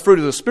love is the fruit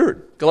of the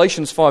Spirit.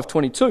 Galatians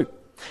 5:22.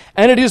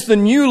 And it is the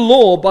new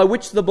law by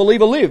which the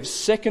believer lives.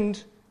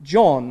 2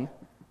 John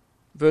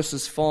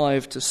verses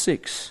 5 to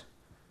 6.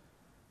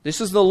 This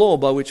is the law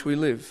by which we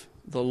live,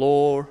 the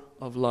law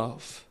of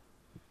love.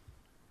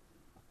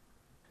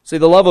 See,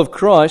 the love of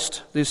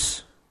Christ,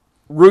 this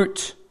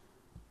fruit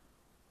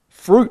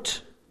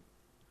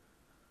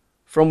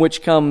from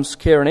which comes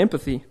care and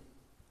empathy,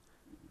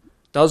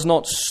 does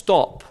not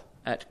stop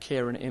at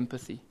care and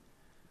empathy.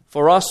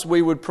 For us,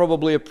 we would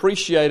probably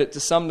appreciate it to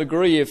some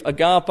degree if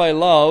agape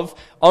love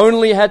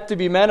only had to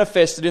be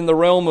manifested in the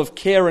realm of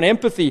care and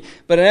empathy.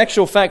 But in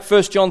actual fact,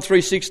 1 John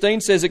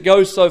 3:16 says it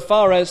goes so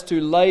far as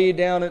to lay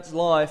down its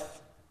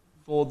life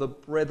for the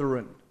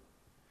brethren.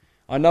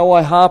 I know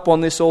I harp on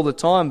this all the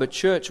time, but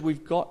church,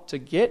 we've got to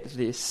get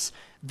this.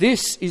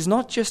 This is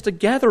not just a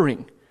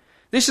gathering.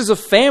 This is a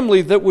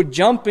family that would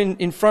jump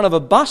in front of a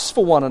bus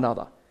for one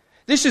another.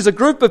 This is a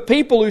group of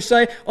people who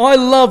say, I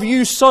love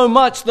you so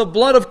much. The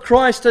blood of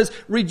Christ has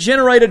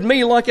regenerated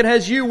me like it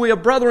has you. We are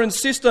brother and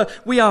sister.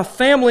 We are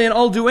family, and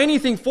I'll do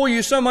anything for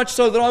you, so much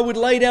so that I would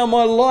lay down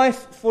my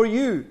life for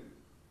you.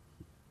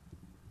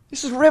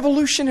 This is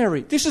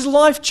revolutionary. This is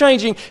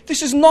life-changing.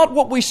 This is not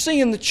what we see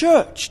in the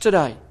church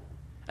today.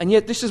 And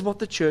yet this is what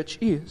the church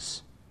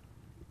is.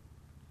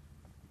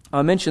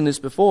 I mentioned this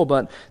before,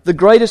 but the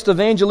greatest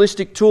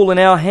evangelistic tool in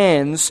our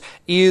hands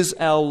is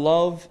our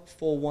love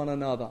for one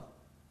another.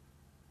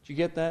 Do you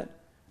get that?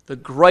 The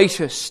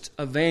greatest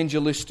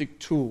evangelistic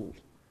tool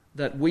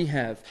that we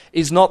have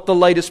is not the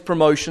latest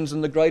promotions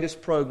and the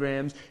greatest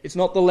programs. It's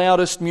not the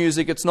loudest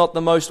music. It's not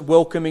the most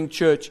welcoming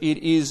church. It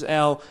is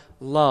our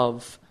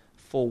love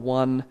for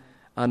one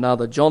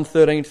another. John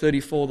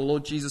 13:34, the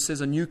Lord Jesus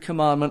says, a new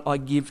commandment I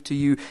give to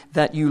you,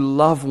 that you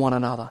love one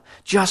another.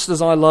 Just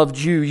as I loved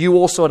you, you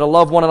also are to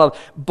love one another.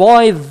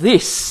 By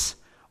this,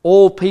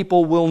 all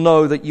people will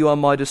know that you are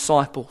my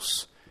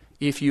disciples,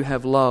 if you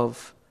have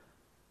love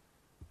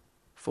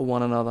for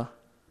one another.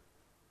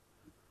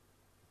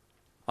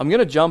 I'm going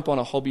to jump on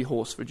a hobby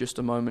horse for just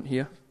a moment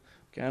here.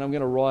 Okay, and I'm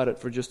going to ride it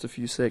for just a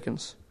few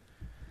seconds.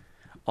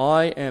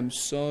 I am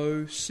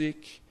so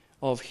sick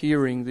of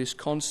hearing this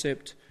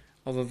concept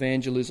of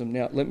evangelism.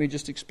 Now, let me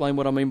just explain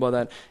what I mean by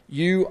that.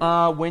 You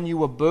are, when you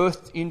were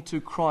birthed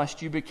into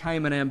Christ, you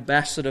became an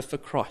ambassador for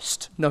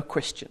Christ. No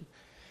question.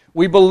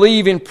 We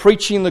believe in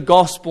preaching the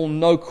gospel,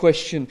 no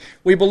question.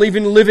 We believe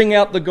in living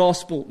out the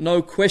gospel,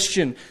 no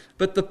question.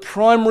 But the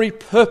primary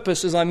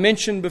purpose, as I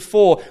mentioned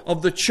before,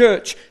 of the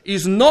church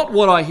is not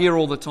what I hear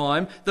all the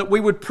time, that we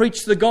would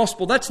preach the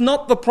gospel. That's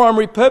not the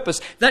primary purpose.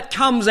 That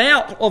comes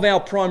out of our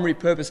primary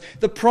purpose.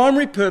 The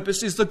primary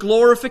purpose is the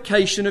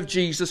glorification of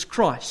Jesus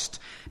Christ.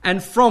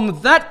 And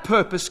from that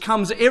purpose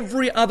comes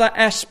every other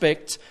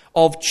aspect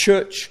of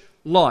church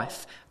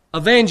life.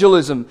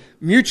 Evangelism,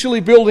 mutually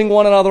building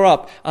one another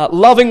up,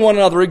 loving one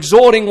another,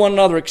 exhorting one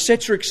another,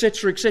 etc.,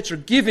 etc., etc.,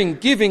 giving,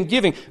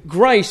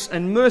 grace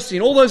and mercy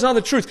and all those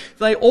other truths.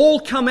 They all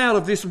come out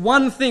of this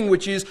one thing,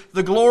 which is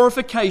the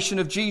glorification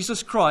of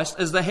Jesus Christ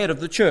as the head of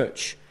the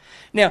church.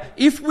 Now,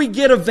 if we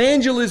get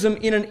evangelism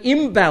in an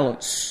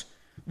imbalance,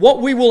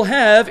 what we will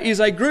have is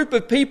a group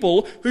of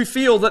people who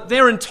feel that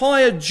their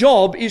entire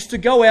job is to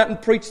go out and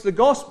preach the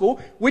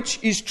gospel, which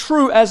is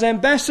true as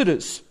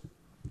ambassadors.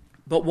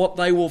 But what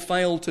they will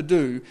fail to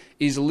do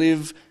is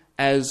live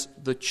as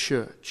the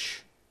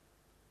church.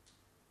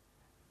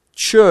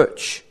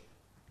 Church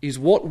is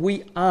what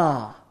we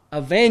are.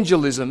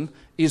 Evangelism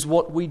is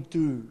what we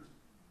do.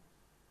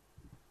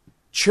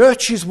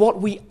 Church is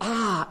what we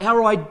are.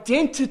 Our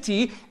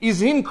identity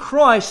is in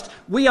Christ.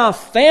 We are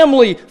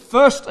family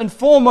first and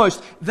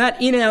foremost,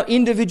 that in our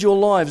individual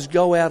lives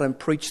go out and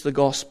preach the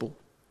gospel.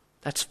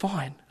 That's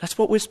fine. That's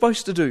what we're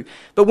supposed to do.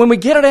 But when we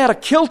get it out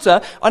of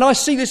kilter, and I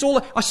see this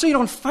I see it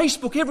on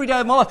Facebook every day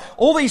of my life,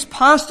 all these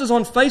pastors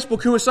on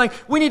Facebook who are saying,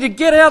 we need to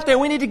get out there,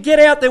 we need to get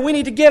out there, we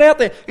need to get out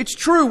there. It's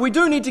true, we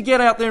do need to get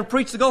out there and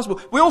preach the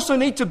gospel. We also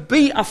need to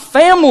be a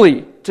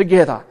family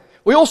together.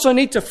 We also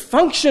need to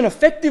function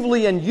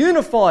effectively and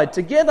unified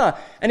together.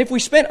 And if we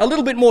spent a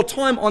little bit more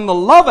time on the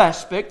love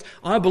aspect,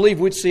 I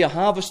believe we'd see a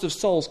harvest of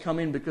souls come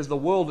in, because the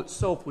world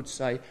itself would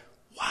say,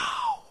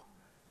 wow,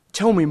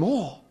 tell me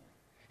more.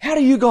 How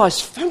do you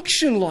guys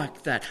function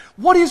like that?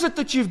 What is it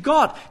that you've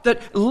got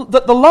that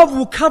the love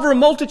will cover a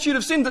multitude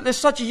of sin, that there's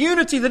such a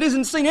unity that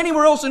isn't seen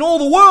anywhere else in all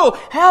the world?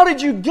 How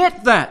did you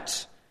get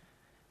that?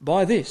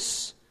 By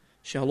this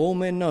shall all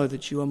men know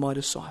that you are my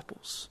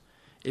disciples,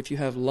 if you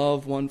have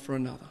love one for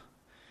another.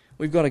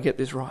 We've got to get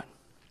this right.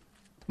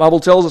 The Bible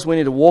tells us we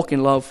need to walk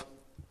in love.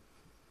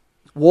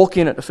 Walk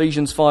in it,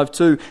 Ephesians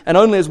 5:2. And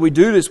only as we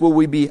do this will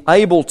we be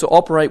able to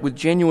operate with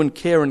genuine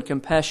care and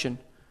compassion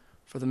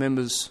for the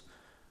members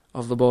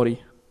of the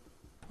body.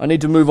 I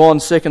need to move on.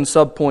 Second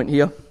sub-point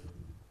here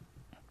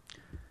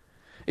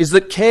is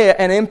that care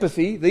and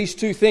empathy, these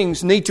two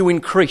things, need to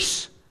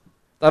increase.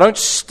 They don't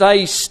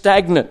stay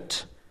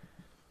stagnant.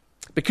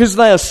 Because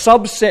they are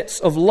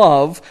subsets of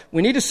love,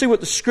 we need to see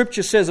what the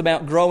Scripture says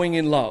about growing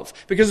in love.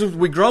 Because if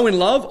we grow in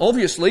love,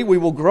 obviously we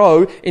will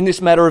grow in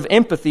this matter of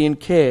empathy and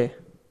care.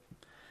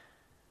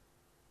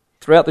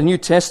 Throughout the New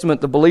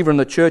Testament, the believer in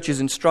the church is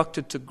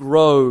instructed to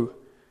grow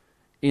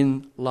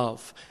in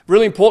love.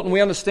 Really important we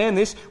understand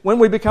this. When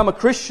we become a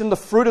Christian, the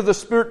fruit of the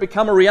Spirit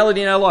become a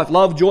reality in our life.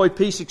 Love, joy,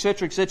 peace,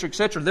 etc., etc.,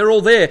 etc. They're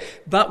all there,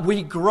 but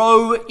we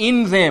grow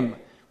in them.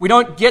 We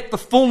don't get the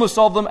fullness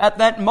of them at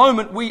that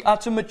moment. We are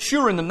to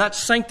mature in them. That's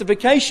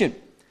sanctification.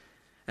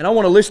 And I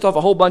want to list off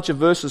a whole bunch of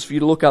verses for you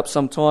to look up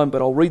sometime,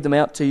 but I'll read them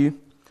out to you.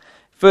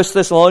 1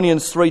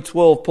 Thessalonians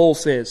 3:12, Paul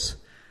says,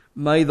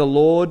 May the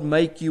Lord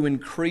make you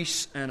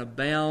increase and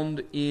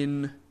abound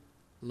in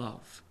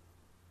love.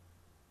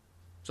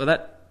 So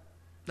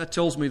that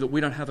tells me that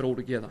we don't have it all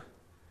together.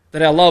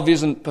 That our love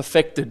isn't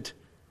perfected.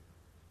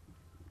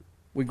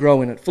 We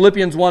grow in it.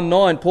 Philippians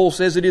 1:9, Paul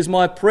says, "It is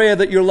my prayer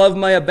that your love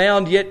may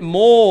abound yet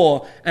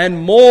more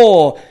and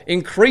more,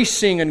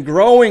 increasing and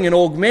growing and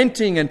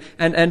augmenting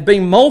and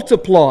being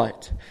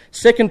multiplied."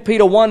 2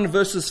 Peter 1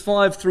 verses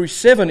 5 through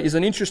 7 is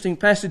an interesting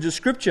passage of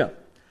Scripture.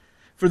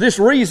 "For this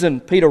reason,"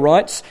 Peter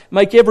writes,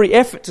 "make every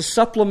effort to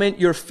supplement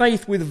your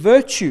faith with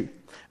virtue,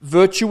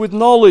 virtue with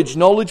knowledge,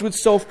 knowledge with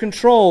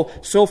self-control,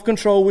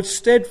 self-control with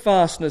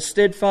steadfastness,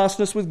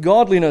 steadfastness with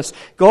godliness,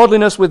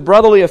 godliness with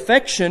brotherly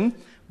affection,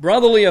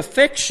 brotherly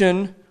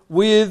affection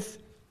with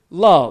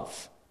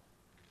love."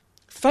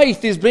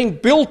 Faith is being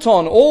built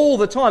on all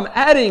the time,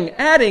 adding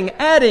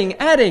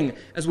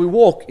as we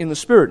walk in the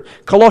Spirit.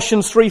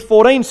 Colossians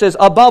 3:14 says,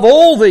 "Above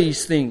all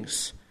these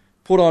things,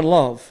 put on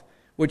love,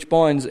 which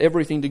binds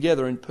everything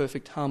together in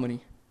perfect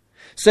harmony."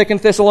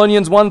 2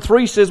 Thessalonians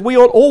 1:3 says, "We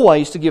ought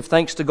always to give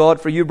thanks to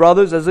God for you,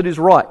 brothers, as it is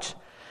right,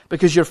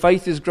 because your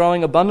faith is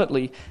growing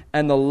abundantly,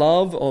 and the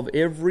love of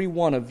every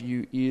one of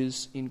you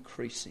is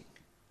increasing."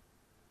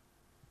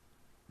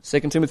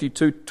 2 Timothy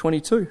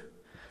 2:22.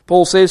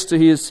 Paul says to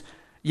his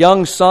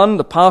young son,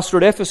 the pastor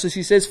at Ephesus,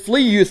 he says,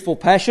 "Flee youthful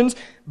passions,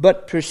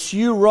 but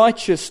pursue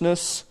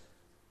righteousness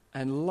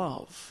and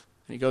love."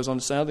 And he goes on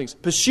to say other things.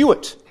 Pursue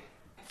it.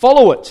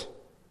 Follow it.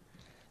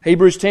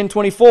 Hebrews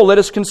 10:24, "Let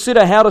us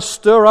consider how to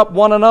stir up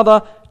one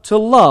another to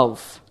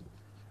love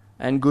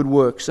and good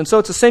works." And so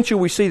it's essential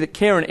we see that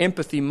care and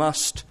empathy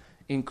must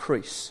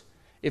increase.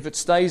 If it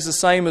stays the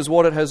same as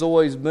what it has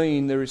always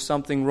been, there is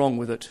something wrong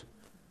with it.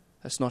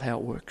 That's not how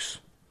it works.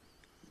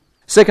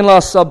 Second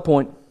last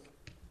subpoint.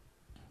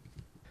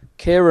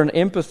 Care and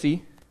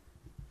empathy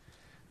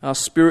are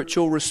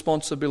spiritual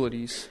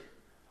responsibilities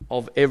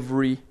of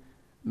every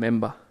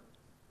member.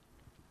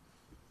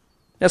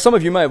 Now, some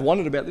of you may have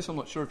wondered about this. I'm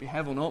not sure if you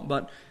have or not,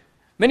 but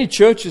many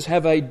churches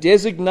have a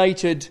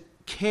designated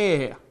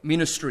care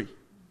ministry.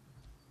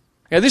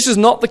 Now, this is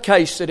not the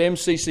case at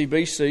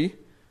MCCBC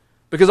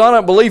because I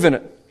don't believe in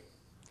it.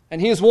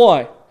 And here's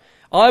why.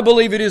 I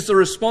believe it is the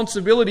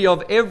responsibility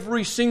of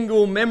every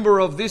single member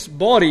of this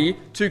body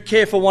to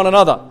care for one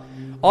another.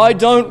 I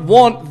don't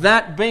want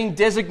that being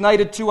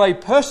designated to a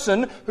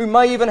person who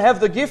may even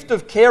have the gift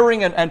of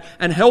caring and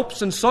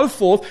helps and so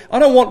forth. I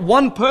don't want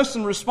one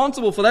person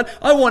responsible for that.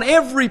 I want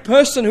every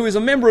person who is a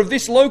member of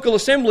this local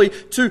assembly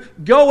to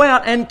go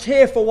out and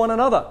care for one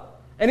another.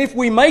 And if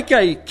we make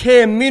a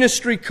care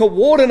ministry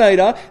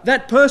coordinator,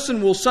 that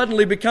person will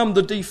suddenly become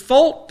the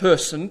default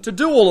person to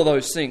do all of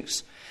those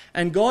things.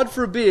 And God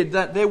forbid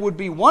that there would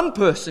be one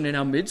person in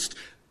our midst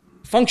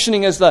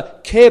functioning as the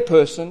care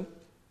person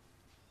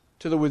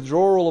to the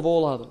withdrawal of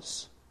all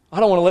others. I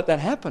don't want to let that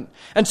happen.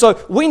 And so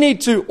we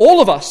need to,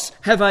 all of us,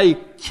 have a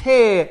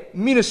care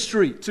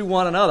ministry to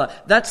one another.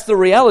 That's the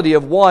reality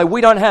of why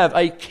we don't have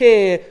a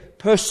care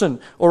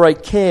person or a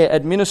care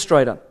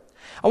administrator.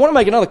 I want to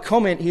make another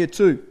comment here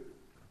too.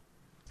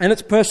 And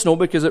it's personal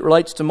because it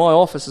relates to my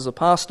office as a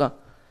pastor.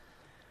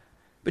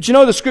 But you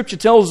know, the Scripture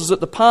tells us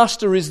that the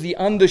pastor is the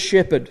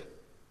under-shepherd.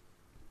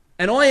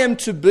 And I am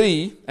to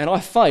be, and I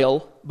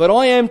fail, but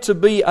I am to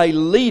be a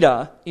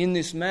leader in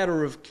this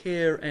matter of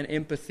care and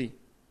empathy.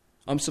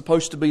 I'm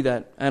supposed to be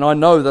that, and I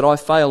know that I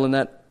fail in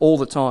that all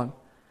the time.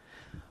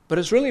 But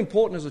it's really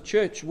important as a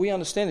church we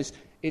understand this.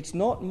 It's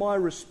not my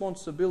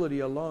responsibility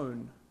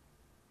alone.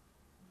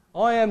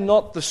 I am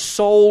not the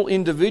sole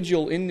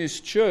individual in this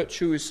church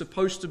who is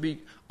supposed to be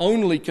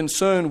only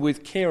concerned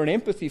with care and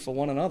empathy for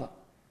one another.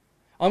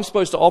 I'm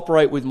supposed to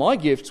operate with my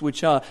gifts,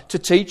 which are to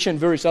teach and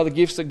various other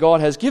gifts that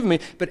God has given me,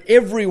 but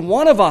every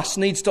one of us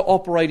needs to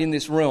operate in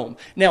this realm.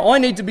 Now, I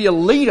need to be a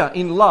leader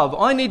in love.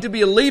 I need to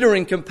be a leader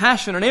in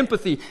compassion and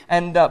empathy,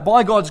 and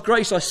by God's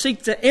grace, I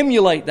seek to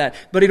emulate that,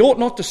 but it ought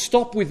not to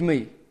stop with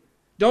me.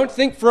 Don't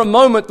think for a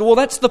moment, well,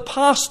 that's the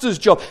pastor's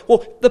job.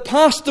 Well, the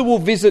pastor will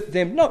visit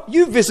them. No,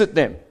 you visit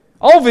them.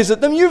 I'll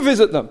visit them, you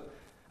visit them.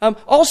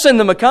 I'll send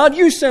them a card,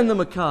 you send them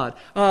a card.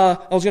 I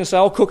was going to say,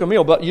 I'll cook a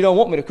meal, but you don't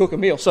want me to cook a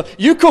meal, so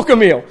you cook a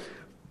meal.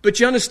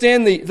 But you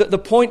understand the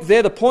point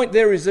there? The point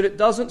there is that it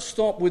doesn't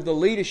stop with the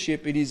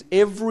leadership. It is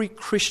every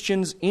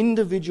Christian's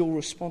individual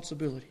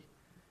responsibility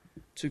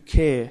to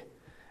care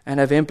and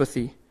have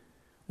empathy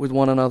with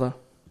one another.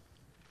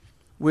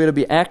 We're to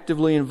be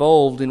actively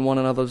involved in one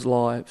another's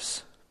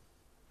lives.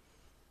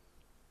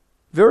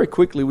 Very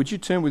quickly, would you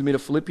turn with me to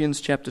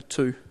Philippians chapter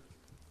 2?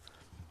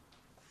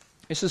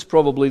 This is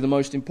probably the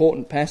most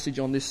important passage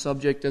on this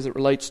subject as it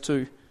relates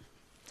to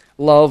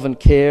love and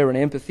care and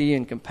empathy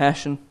and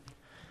compassion.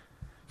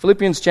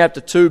 Philippians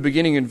chapter 2,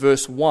 beginning in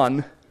verse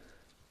 1.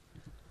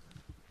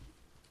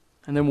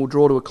 And then we'll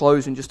draw to a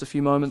close in just a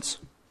few moments.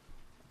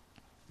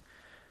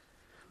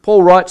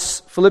 Paul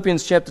writes,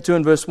 Philippians chapter 2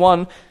 and verse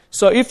 1,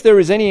 "So if there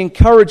is any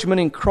encouragement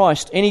in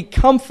Christ, any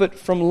comfort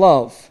from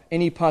love,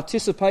 any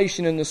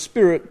participation in the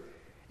Spirit,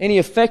 any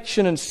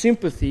affection and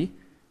sympathy,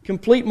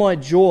 complete my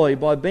joy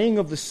by being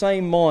of the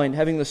same mind,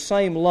 having the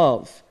same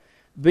love,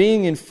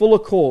 being in full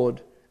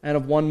accord and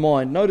of one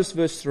mind. Notice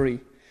verse 3.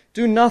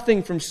 Do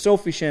nothing from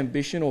selfish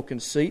ambition or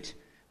conceit,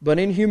 but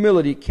in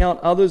humility count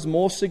others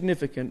more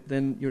significant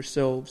than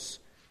yourselves.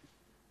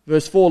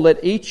 Verse 4,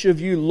 let each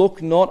of you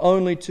look not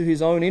only to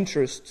his own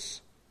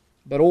interests,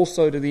 but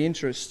also to the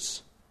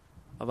interests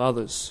of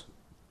others.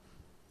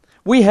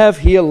 We have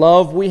here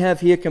love, we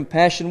have here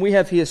compassion, we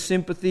have here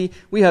sympathy,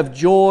 we have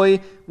joy,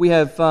 we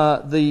have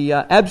the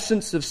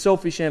absence of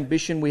selfish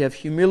ambition, we have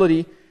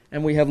humility,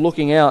 and we have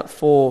looking out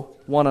for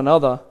one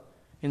another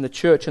in the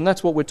church. And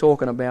that's what we're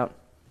talking about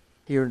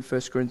here in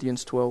 1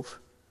 Corinthians 12.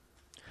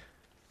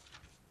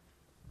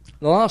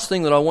 The last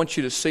thing that I want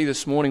you to see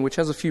this morning, which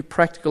has a few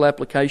practical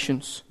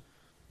applications,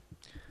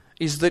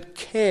 is that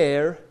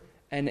care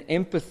and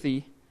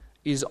empathy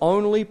is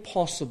only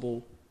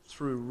possible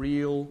through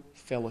real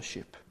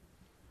fellowship.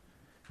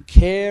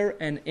 Care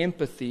and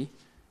empathy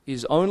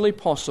is only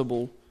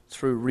possible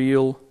through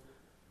real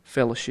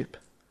fellowship.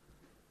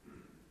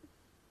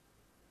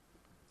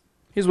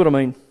 Here's what I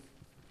mean.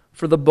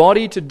 For the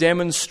body to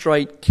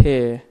demonstrate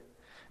care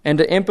and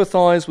to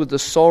empathize with the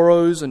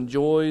sorrows and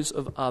joys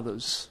of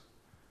others,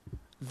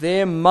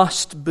 there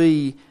must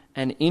be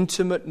an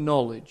intimate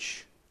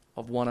knowledge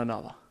of one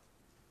another.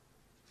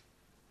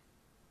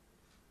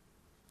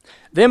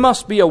 There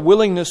must be a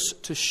willingness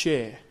to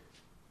share.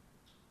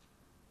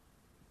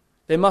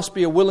 There must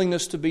be a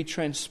willingness to be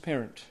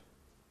transparent.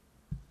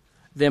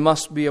 There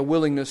must be a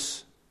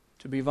willingness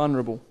to be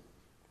vulnerable.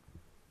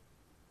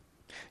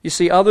 You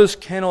see, others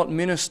cannot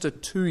minister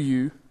to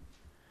you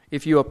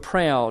if you are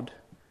proud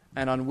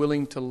and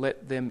unwilling to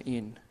let them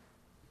in.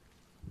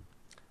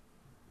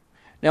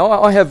 Now,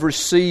 I have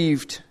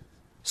received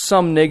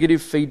some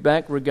negative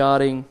feedback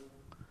regarding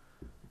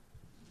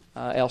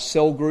our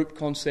cell group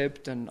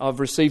concept, and I've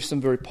received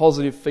some very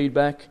positive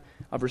feedback.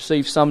 I've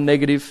received some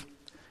negative.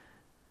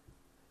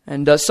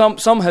 And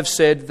some have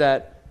said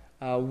that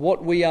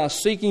what we are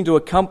seeking to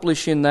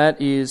accomplish in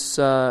that is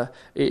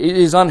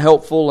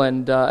unhelpful,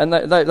 and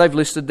they've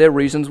listed their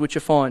reasons, which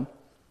are fine.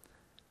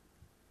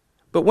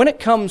 But when it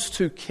comes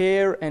to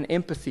care and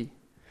empathy,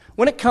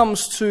 when it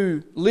comes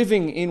to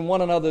living in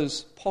one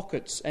another's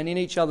pockets and in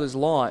each other's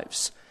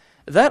lives,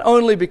 that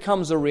only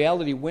becomes a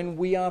reality when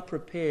we are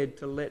prepared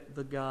to let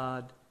the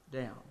guard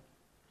down.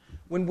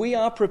 When we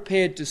are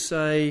prepared to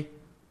say,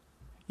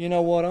 you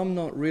know what, I'm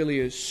not really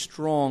as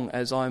strong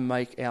as I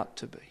make out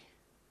to be.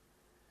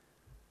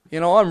 You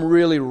know, I'm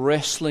really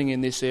wrestling in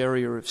this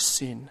area of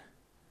sin.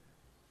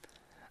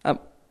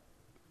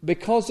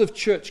 Because of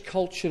church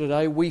culture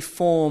today, we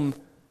form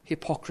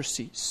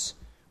hypocrisies.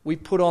 We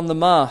put on the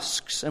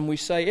masks and we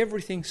say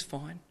everything's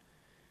fine.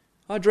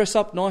 I dress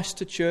up nice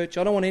to church.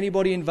 I don't want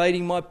anybody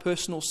invading my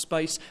personal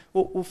space.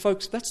 Well,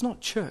 folks, that's not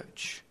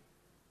church.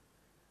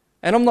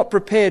 And I'm not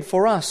prepared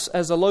for us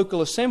as a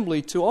local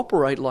assembly to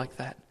operate like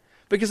that,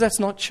 because that's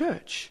not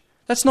church.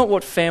 That's not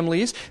what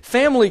family is.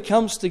 Family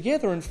comes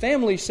together and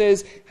family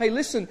says, hey,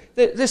 listen,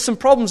 there's some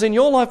problems in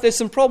your life, there's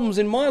some problems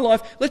in my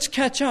life. Let's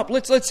catch up.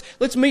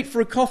 Let's meet for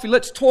a coffee.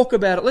 Let's talk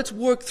about it. Let's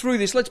work through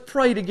this. Let's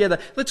pray together.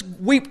 Let's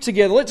weep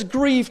together. Let's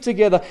grieve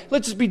together.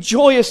 Let's be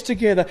joyous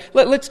together.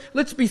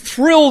 Let's be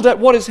thrilled at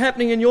what is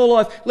happening in your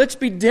life. Let's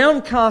be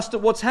downcast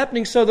at what's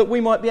happening so that we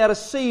might be able to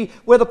see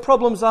where the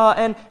problems are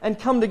and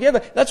come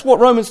together. That's what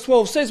Romans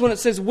 12 says when it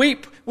says,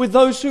 weep with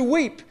those who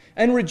weep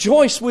and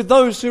rejoice with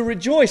those who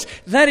rejoice.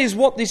 That is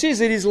what this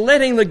is. It is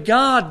letting the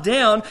guard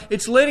down.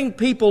 It's letting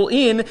people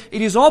in.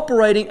 It is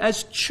operating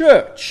as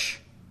church.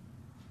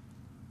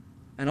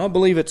 And I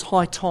believe it's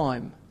high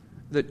time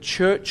that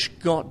church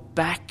got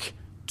back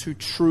to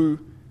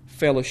true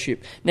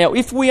fellowship. Now,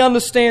 if we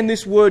understand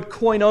this word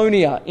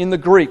koinonia in the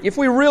Greek, if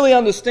we really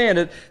understand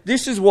it,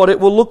 this is what it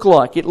will look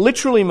like. It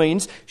literally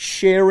means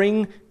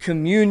sharing,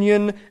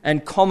 communion,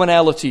 and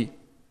commonality.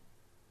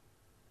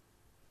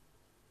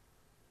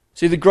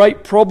 See, the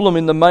great problem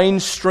in the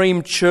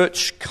mainstream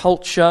church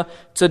culture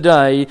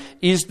today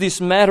is this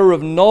matter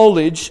of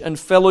knowledge and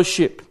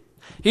fellowship.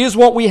 Here's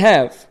what we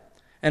have.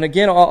 And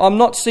again, I'm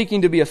not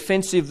seeking to be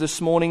offensive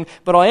this morning,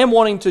 but I am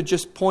wanting to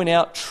just point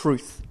out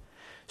truth.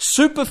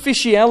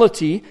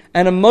 Superficiality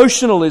and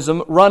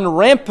emotionalism run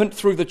rampant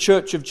through the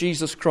Church of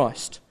Jesus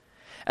Christ.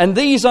 And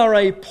these are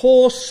a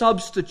poor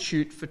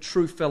substitute for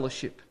true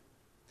fellowship.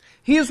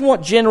 Here's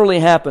what generally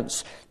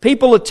happens.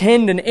 People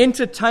attend an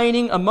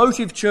entertaining,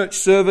 emotive church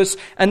service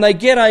and they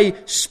get a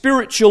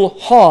spiritual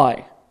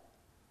high.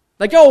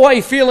 They go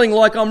away feeling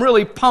like I'm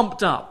really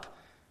pumped up.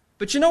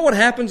 But you know what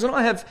happens, and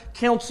I have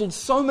counseled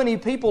so many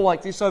people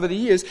like this over the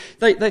years,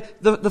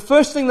 the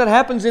first thing that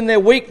happens in their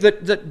week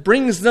that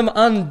brings them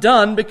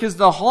undone because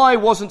the high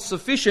wasn't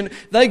sufficient,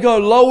 they go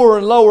lower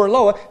and lower and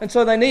lower, and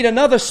so they need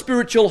another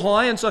spiritual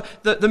high, and so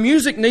the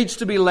music needs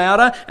to be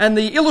louder, and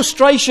the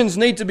illustrations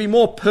need to be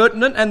more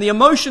pertinent, and the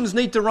emotions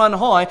need to run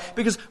high,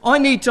 because I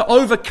need to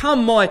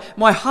overcome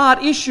my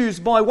heart issues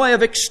by way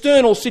of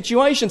external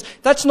situations.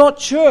 That's not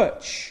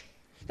church.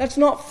 That's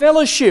not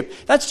fellowship.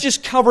 That's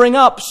just covering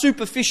up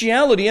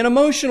superficiality and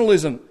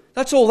emotionalism.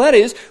 That's all that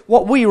is.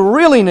 What we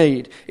really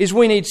need is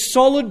we need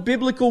solid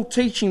biblical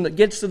teaching that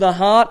gets to the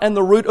heart and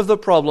the root of the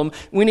problem.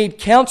 We need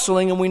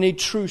counselling and we need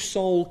true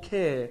soul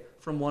care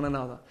from one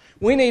another.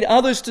 We need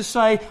others to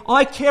say,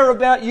 I care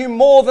about you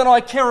more than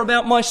I care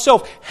about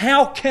myself.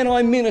 How can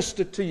I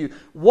minister to you?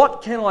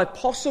 What can I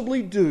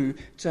possibly do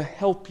to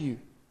help you?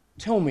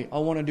 Tell me, I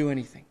want to do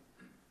anything.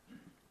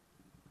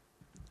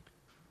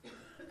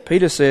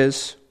 Peter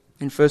says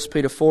in 1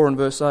 Peter 4 and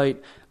verse 8,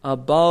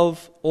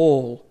 above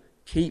all,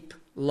 keep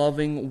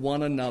loving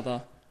one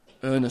another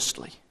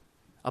earnestly.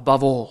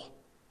 Above all.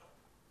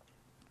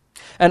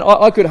 And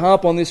I could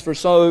harp on this for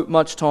so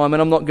much time,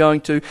 and I'm not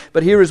going to,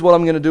 but here is what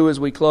I'm going to do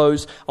as we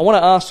close. I want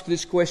to ask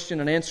this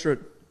question and answer it.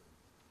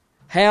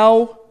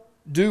 How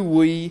do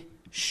we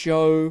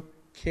show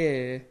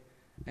care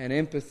and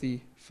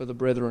empathy for the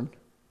brethren?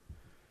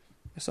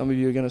 Some of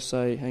you are going to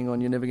say, hang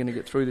on, you're never going to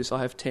get through this.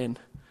 I have 10.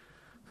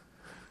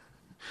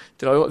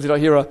 Did I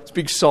hear a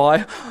big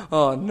sigh?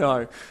 Oh,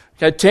 no.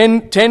 Okay,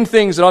 10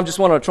 things that I just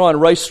want to try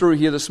and race through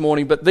here this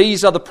morning, but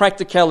these are the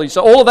practicalities.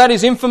 So all of that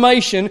is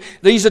information.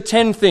 These are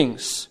 10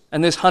 things,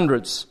 and there's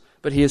hundreds,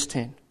 but here's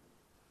 10.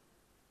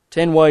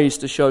 10 ways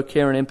to show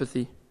care and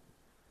empathy.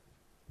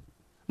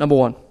 Number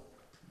 1,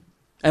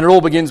 and it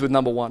all begins with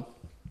number 1.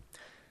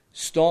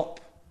 Stop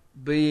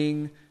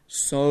being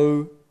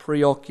so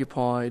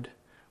preoccupied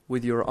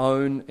with your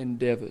own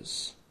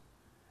endeavours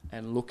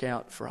and look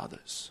out for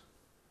others.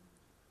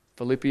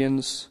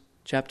 Philippians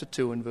chapter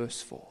 2 and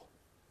verse 4.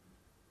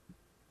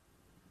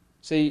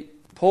 See,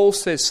 Paul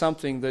says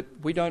something that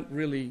we don't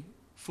really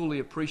fully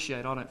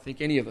appreciate, I don't think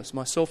any of us,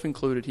 myself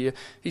included here.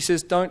 He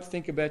says, don't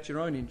think about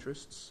your own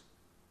interests.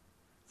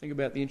 Think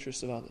about the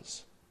interests of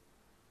others.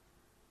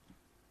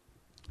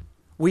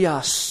 We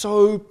are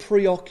so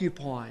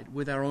preoccupied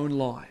with our own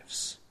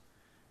lives.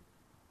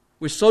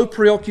 We're so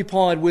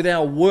preoccupied with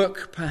our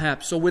work,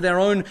 perhaps, or with our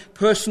own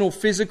personal,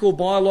 physical,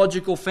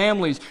 biological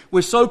families.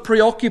 We're so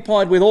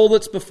preoccupied with all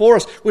that's before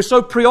us. We're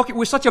so preoccupied.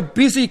 We're such a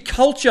busy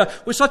culture.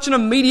 We're such an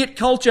immediate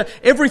culture.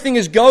 Everything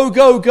is go,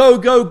 go, go,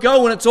 go,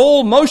 go, and it's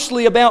all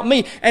mostly about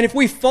me. And if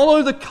we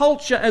follow the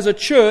culture as a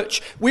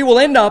church, we will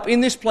end up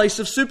in this place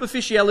of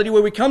superficiality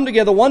where we come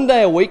together one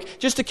day a week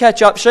just to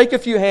catch up, shake a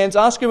few hands,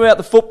 ask about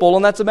the football,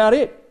 and that's about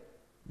it.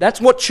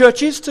 That's what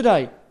church is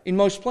today in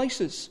most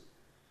places.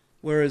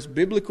 Whereas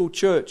biblical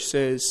church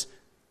says,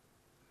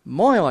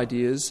 my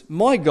ideas,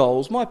 my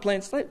goals, my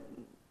plans,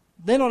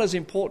 they're not as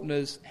important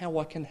as how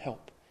I can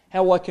help,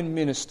 how I can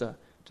minister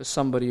to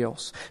somebody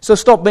else. So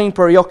stop being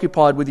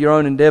preoccupied with your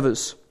own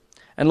endeavours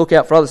and look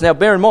out for others. Now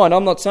bear in mind,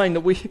 I'm not saying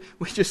that we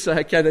just say,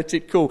 okay, that's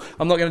it, cool.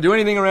 I'm not going to do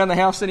anything around the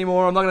house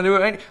anymore. I'm not going to do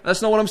it.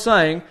 That's not what I'm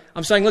saying.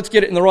 I'm saying let's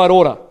get it in the right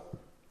order.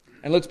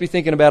 And let's be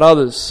thinking about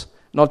others,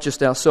 not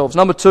just ourselves.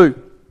 Number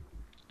 2.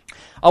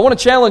 I want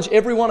to challenge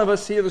every one of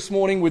us here this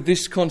morning with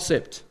this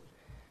concept.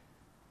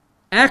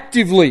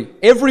 Actively,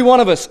 every one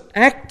of us,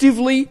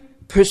 actively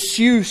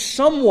pursue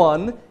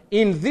someone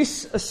in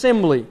this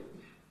assembly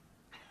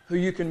who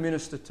you can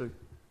minister to.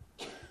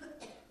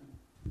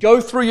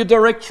 Go through your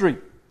directory.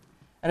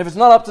 And if it's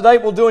not up to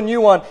date, we'll do a new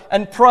one.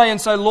 And pray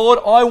and say, Lord,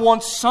 I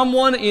want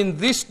someone in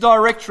this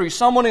directory,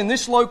 someone in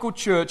this local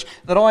church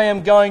that I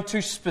am going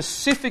to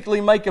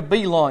specifically make a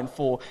beeline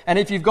for. And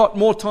if you've got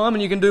more time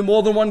and you can do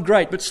more than one,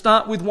 great. But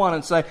start with one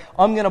and say,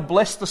 I'm going to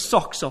bless the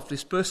socks off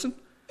this person.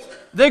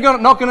 They're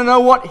not going to know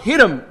what hit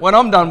them when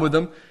I'm done with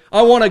them.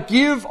 I want to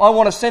give. I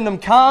want to send them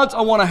cards. I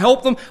want to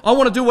help them. I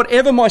want to do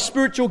whatever my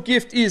spiritual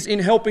gift is in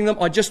helping them.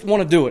 I just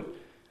want to do it.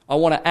 I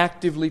want to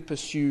actively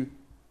pursue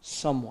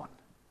someone.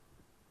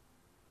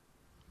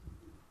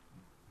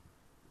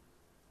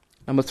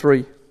 Number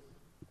 3,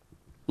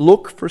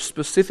 look for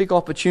specific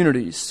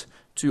opportunities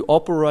to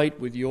operate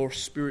with your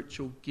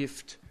spiritual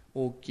gift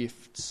or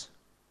gifts.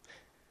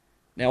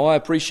 Now, I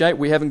appreciate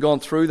we haven't gone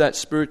through that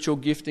spiritual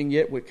gifting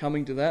yet. We're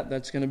coming to that.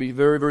 That's going to be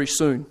very, very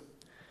soon.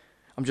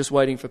 I'm just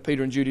waiting for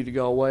Peter and Judy to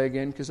go away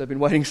again because they've been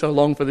waiting so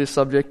long for this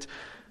subject.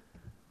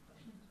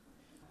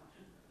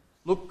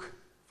 Look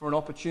for an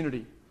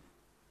opportunity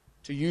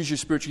to use your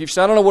spiritual gifts.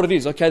 So I don't know what it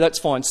is. Okay, that's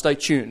fine. Stay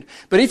tuned.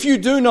 But if you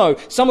do know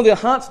some of the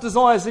heart's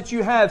desires that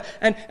you have,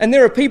 and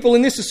there are people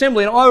in this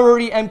assembly, and I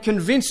already am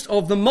convinced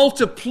of the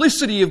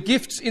multiplicity of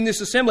gifts in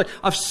this assembly.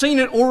 I've seen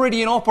it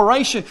already in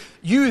operation.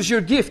 Use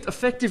your gift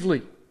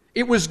effectively.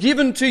 It was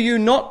given to you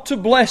not to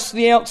bless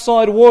the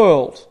outside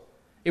world.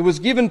 It was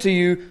given to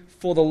you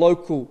for the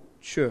local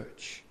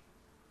church.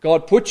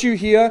 God put you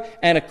here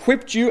and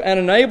equipped you and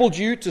enabled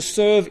you to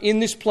serve in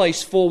this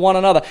place for one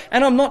another.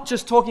 And I'm not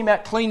just talking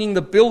about cleaning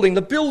the building.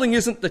 The building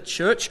isn't the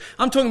church.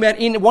 I'm talking about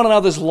in one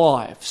another's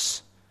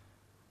lives.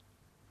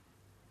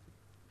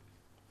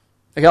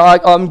 Okay,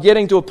 I'm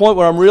getting to a point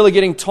where I'm really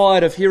getting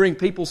tired of hearing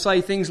people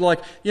say things like,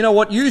 you know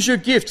what, use your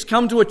gifts,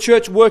 come to a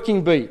church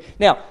working bee.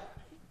 Now,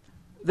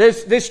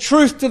 there's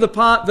truth to the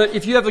part that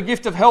if you have the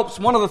gift of helps,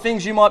 one of the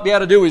things you might be able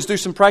to do is do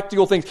some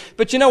practical things.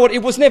 But you know what,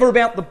 it was never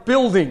about the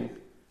building.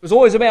 It was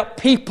always about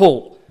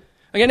people.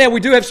 Okay, now we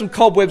do have some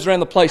cobwebs around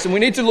the place, and we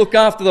need to look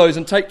after those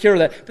and take care of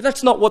that. But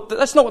that's not what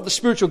the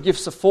spiritual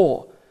gifts are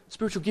for.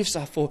 Spiritual gifts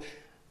are for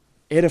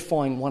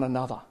edifying one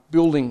another,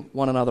 building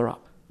one another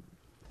up.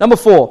 Number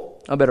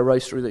 4, I better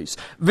race through these.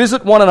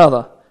 Visit one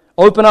another.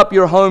 Open up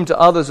your home to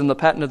others in the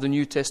pattern of the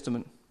New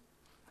Testament.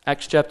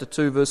 Acts chapter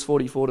 2, verse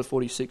 44 to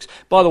 46.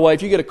 By the way,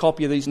 if you get a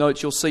copy of these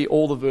notes, you'll see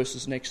all the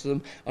verses next to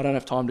them. I don't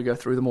have time to go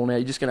through them all now.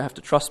 You're just going to have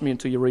to trust me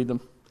until you read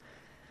them.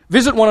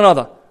 Visit one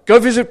another. Go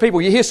visit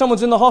people. You hear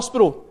someone's in the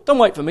hospital. Don't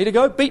wait for me to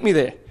go. Beat me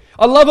there.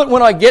 I love it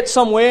when I get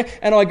somewhere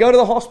and I go to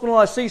the hospital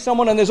and I see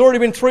someone and there's already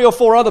been 3 or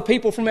 4 other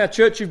people from our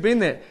church who've been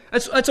there.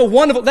 It's a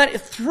wonderful, that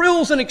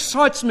thrills and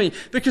excites me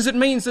because it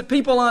means that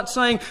people aren't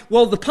saying,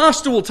 well, the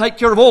pastor will take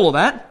care of all of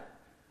that.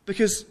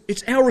 Because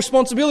it's our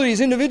responsibility as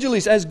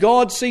individuals, as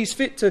God sees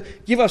fit to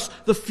give us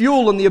the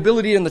fuel and the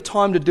ability and the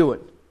time to do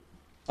it.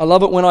 I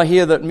love it when I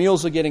hear that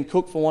meals are getting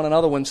cooked for one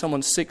another when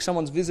someone's sick,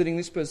 someone's visiting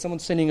this person,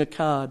 someone's sending a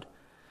card.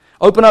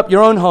 Open up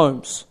your own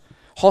homes.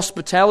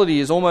 Hospitality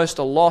is almost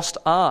a lost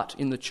art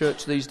in the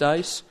church these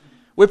days.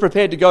 We're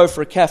prepared to go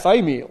for a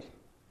cafe meal.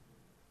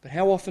 But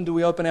how often do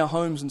we open our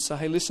homes and say,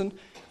 hey, listen,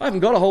 I haven't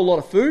got a whole lot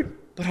of food,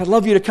 but I'd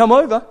love you to come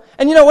over.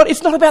 And you know what?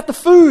 It's not about the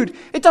food.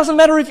 It doesn't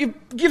matter if you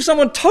give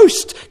someone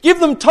toast. Give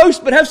them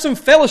toast, but have some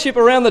fellowship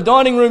around the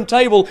dining room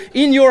table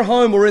in your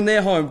home or in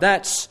their home.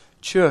 That's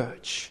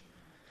church.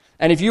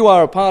 And if you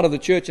are a part of the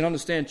church and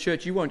understand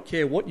church, you won't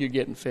care what you're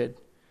getting fed.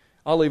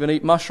 I'll even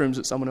eat mushrooms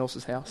at someone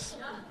else's house.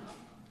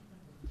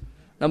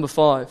 Number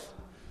 5.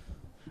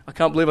 I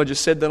can't believe I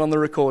just said that on the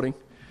recording.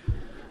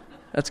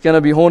 That's going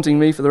to be haunting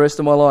me for the rest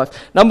of my life.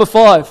 Number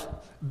 5.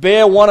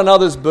 Bear one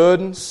another's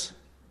burdens.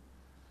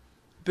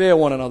 Bear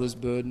one another's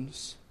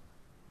burdens.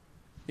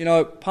 You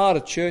know, part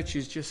of church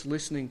is just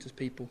listening to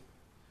people.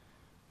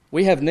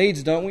 We have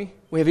needs, don't we?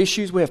 We have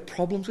issues, we have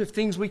problems, we have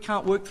things we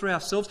can't work through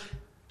ourselves.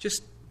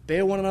 Just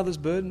bear one another's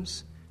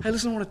burdens. Hey,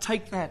 listen, I want to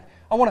take that.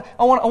 I want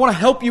to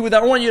help you with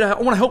that. I want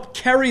to help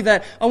carry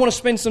that. I want to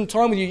spend some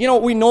time with you. You know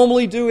what we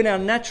normally do in our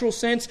natural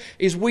sense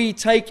is we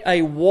take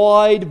a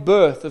wide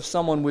berth of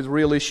someone with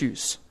real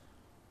issues.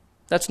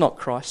 That's not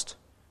Christ.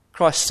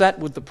 Christ sat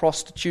with the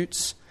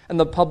prostitutes and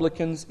the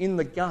publicans in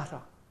the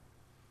gutter.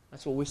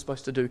 That's what we're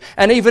supposed to do.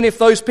 And even if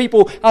those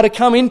people are to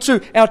come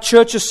into our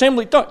church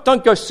assembly,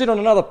 don't go sit on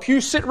another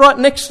pew. Sit right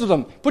next to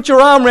them. Put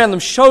your arm around them.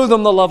 Show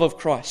them the love of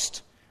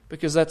Christ.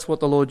 Because that's what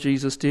the Lord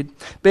Jesus did.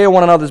 Bear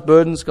one another's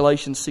burdens,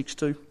 Galatians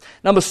 6:2.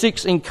 Number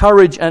 6,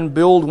 encourage and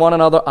build one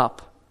another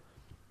up.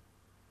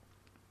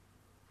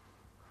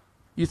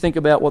 You think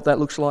about what that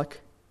looks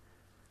like.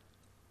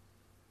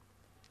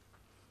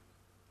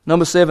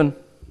 Number 7,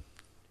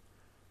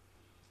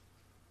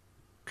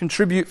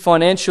 contribute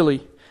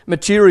financially,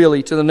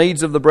 materially to the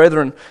needs of the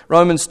brethren.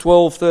 Romans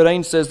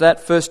 12:13 says that.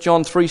 1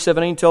 John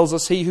 3:17 tells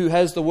us, he who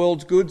has the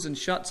world's goods and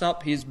shuts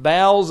up his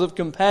bowels of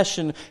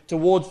compassion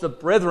towards the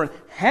brethren,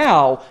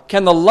 how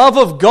can the love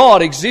of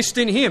God exist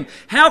in him?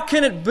 How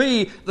can it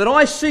be that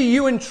I see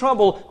you in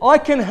trouble, I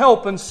can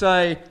help and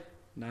say,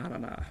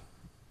 no,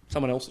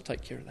 someone else will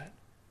take care of that.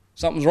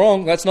 Something's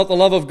wrong. That's not the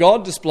love of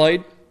God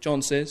displayed,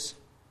 John says.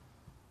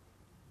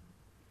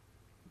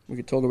 We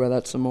could talk about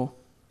that some more.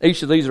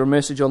 Each of these are a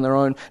message on their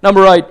own.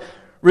 Number 8,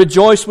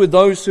 rejoice with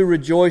those who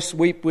rejoice,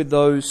 weep with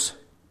those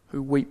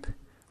who weep.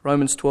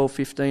 Romans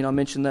 12:15, I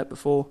mentioned that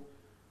before.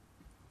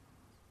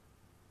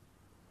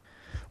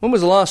 When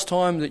was the last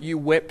time that you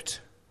wept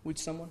with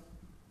someone?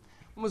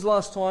 When was the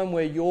last time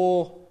where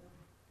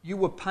you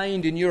were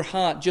pained in your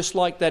heart, just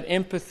like that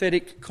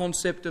empathetic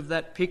concept of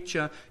that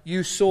picture?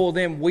 You saw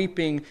them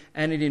weeping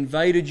and it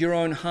invaded your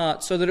own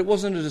heart so that it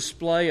wasn't a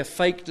display, a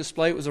fake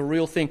display, it was a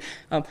real thing.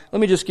 Let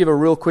me just give a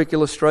real quick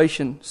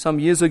illustration. Some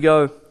years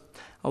ago,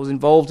 I was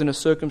involved in a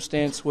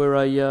circumstance where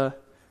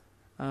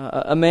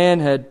a man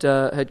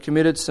had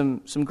committed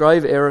some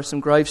grave error,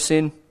 some grave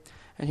sin,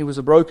 and he was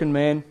a broken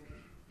man.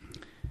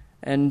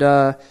 And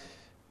I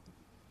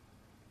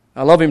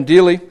love him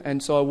dearly,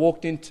 and so I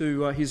walked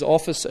into his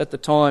office at the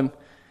time,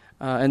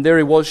 and there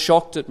he was,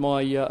 shocked at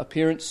my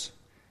appearance,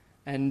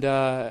 and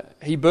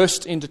he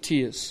burst into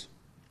tears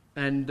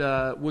and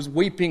was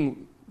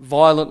weeping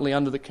violently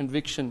under the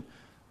conviction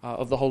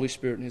of the Holy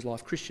Spirit in his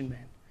life. Christian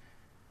man.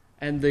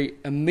 And the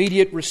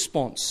immediate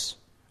response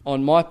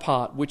on my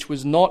part, which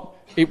was not,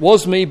 it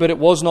was me, but it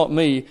was not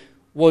me,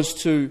 was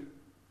to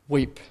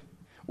weep.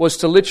 Was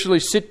to literally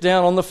sit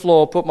down on the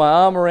floor, put my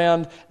arm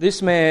around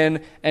this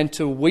man, and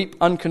to weep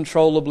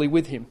uncontrollably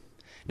with him.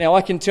 Now,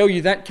 I can tell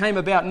you that came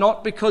about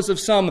not because of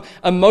some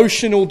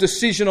emotional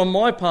decision on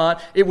my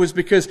part. It was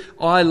because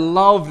I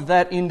loved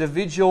that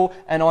individual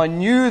and I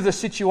knew the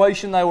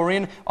situation they were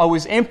in. I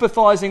was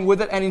empathizing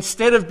with it, and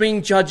instead of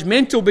being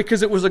judgmental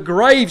because it was a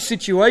grave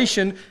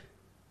situation,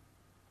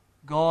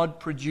 God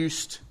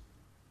produced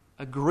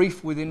a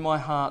grief within my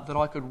heart that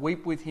I could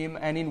weep with him,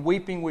 and in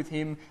weeping with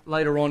him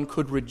later on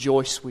could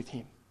rejoice with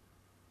him.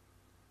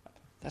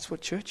 That's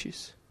what church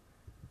is.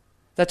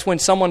 That's when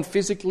someone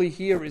physically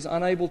here is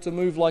unable to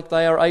move like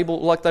they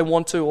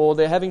want to, or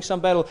they're having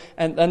some battle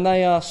and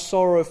they are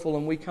sorrowful,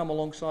 and we come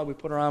alongside, we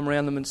put our arm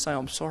around them and say,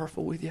 I'm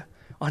sorrowful with you.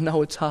 I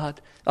know it's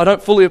hard. I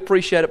don't fully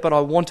appreciate it, but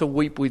I want to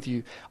weep with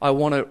you. I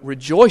want to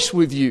rejoice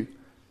with you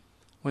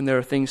when there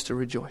are things to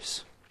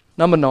rejoice.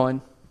 Number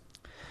 9.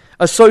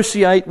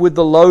 Associate with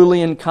the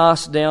lowly and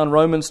cast down,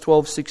 Romans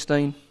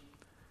 12:16.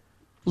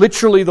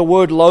 Literally, the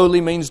word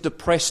lowly means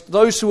depressed.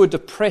 Those who are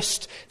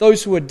depressed,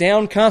 those who are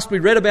downcast. We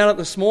read about it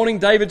this morning.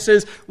 David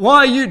says, "Why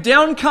are you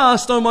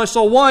downcast, O my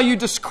soul? Why are you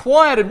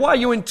disquieted? Why are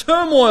you in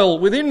turmoil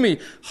within me?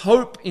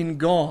 Hope in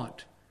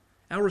God."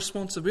 Our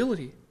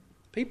responsibility,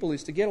 people,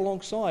 is to get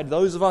alongside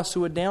those of us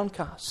who are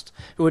downcast,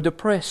 who are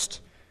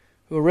depressed,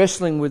 who are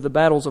wrestling with the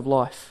battles of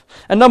life.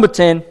 And number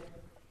 10,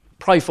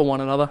 pray for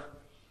one another.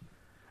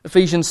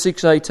 Ephesians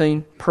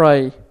 6:18,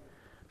 pray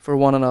for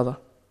one another.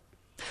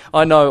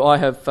 I know I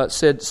have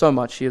said so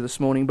much here this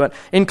morning, but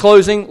in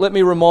closing, let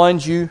me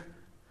remind you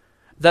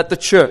that the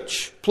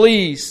church,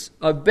 please,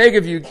 I beg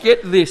of you,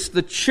 get this,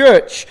 the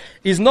church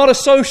is not a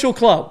social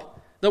club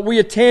that we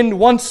attend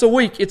once a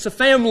week. It's a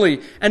family,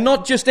 and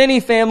not just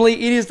any family,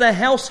 it is the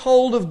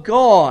household of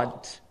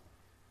God.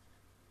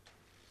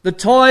 The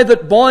tie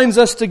that binds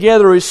us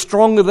together is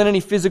stronger than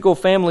any physical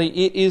family.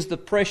 It is the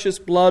precious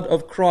blood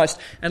of Christ.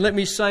 And let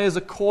me say as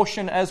a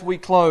caution as we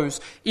close,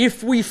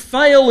 if we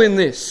fail in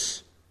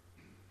this,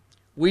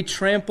 we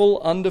trample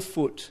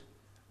underfoot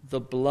the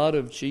blood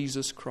of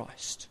Jesus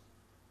Christ.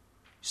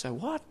 You say,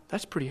 what?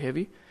 That's pretty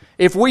heavy.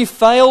 If we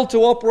fail to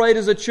operate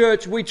as a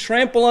church, we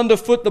trample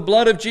underfoot the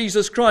blood of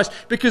Jesus Christ,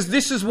 because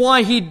this is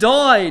why He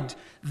died.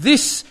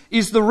 This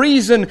is the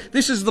reason,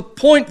 this is the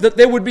point, that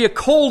there would be a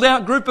called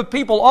out group of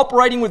people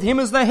operating with Him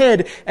as the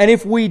head. And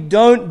if we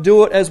don't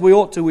do it as we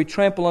ought to, we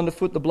trample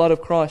underfoot the blood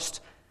of Christ.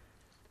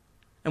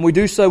 And we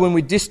do so when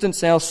we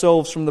distance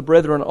ourselves from the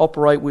brethren and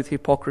operate with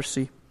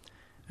hypocrisy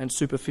and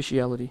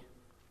superficiality.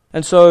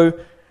 And so,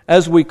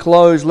 as we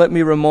close, let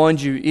me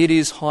remind you, it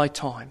is high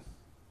time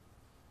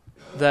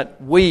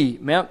that we,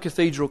 Mount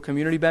Cathedral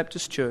Community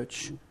Baptist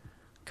Church,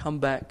 come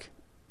back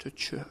to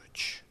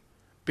church.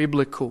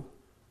 Biblical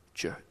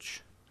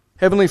church.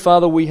 Heavenly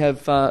Father, we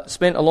have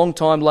spent a long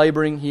time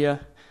labouring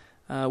here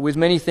with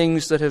many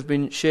things that have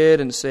been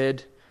shared and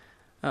said.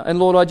 And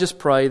Lord, I just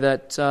pray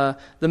that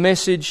the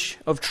message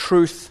of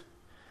truth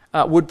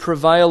would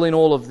prevail in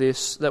all of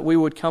this, that we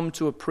would come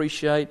to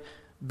appreciate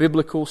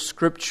biblical,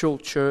 scriptural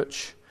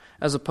church,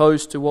 as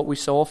opposed to what we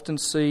so often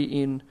see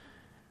in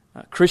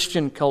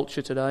Christian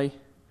culture today.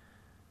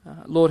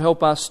 Lord,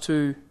 help us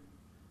to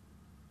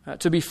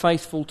be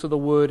faithful to the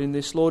Word in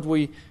this. Lord,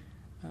 we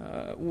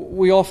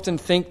often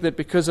think that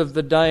because of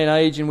the day and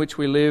age in which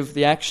we live,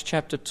 the Acts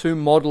chapter 2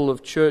 model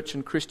of church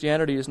and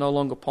Christianity is no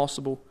longer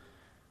possible.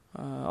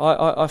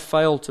 I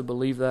fail to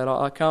believe that.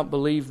 I can't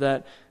believe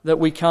that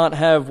we can't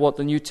have what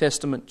the New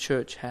Testament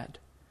church had.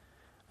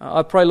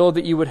 I pray, Lord,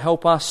 that You would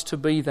help us to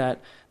be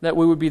that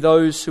we would be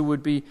those who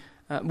would be,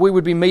 we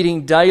would be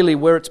meeting daily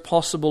where it's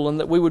possible,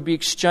 and that we would be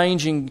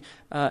exchanging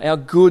our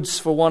goods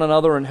for one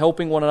another and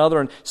helping one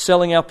another and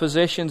selling our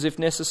possessions if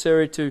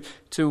necessary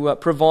to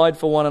provide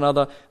for one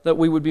another, that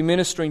we would be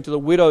ministering to the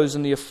widows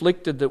and the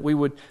afflicted, that we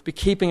would be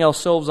keeping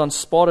ourselves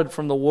unspotted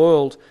from the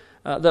world,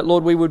 that,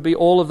 Lord, we would be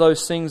all of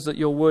those things that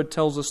Your Word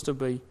tells us to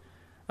be.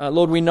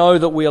 Lord, we know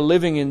that we are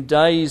living in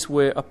days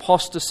where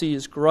apostasy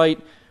is great,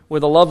 where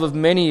the love of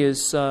many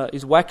is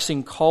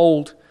waxing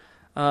cold,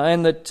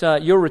 and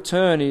that Your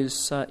return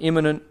is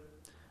imminent.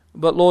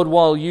 But Lord,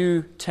 while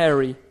You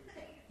tarry,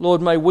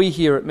 Lord, may we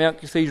here at Mount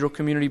Cathedral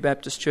Community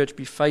Baptist Church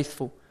be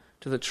faithful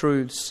to the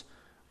truths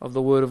of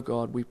the Word of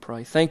God, we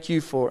pray. Thank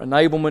You for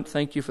enablement.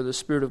 Thank You for the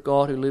Spirit of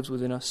God who lives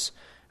within us,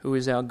 who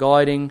is our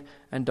guiding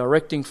and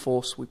directing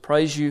force. We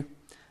praise You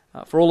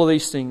for all of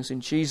these things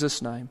in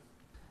Jesus' name.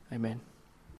 Amen.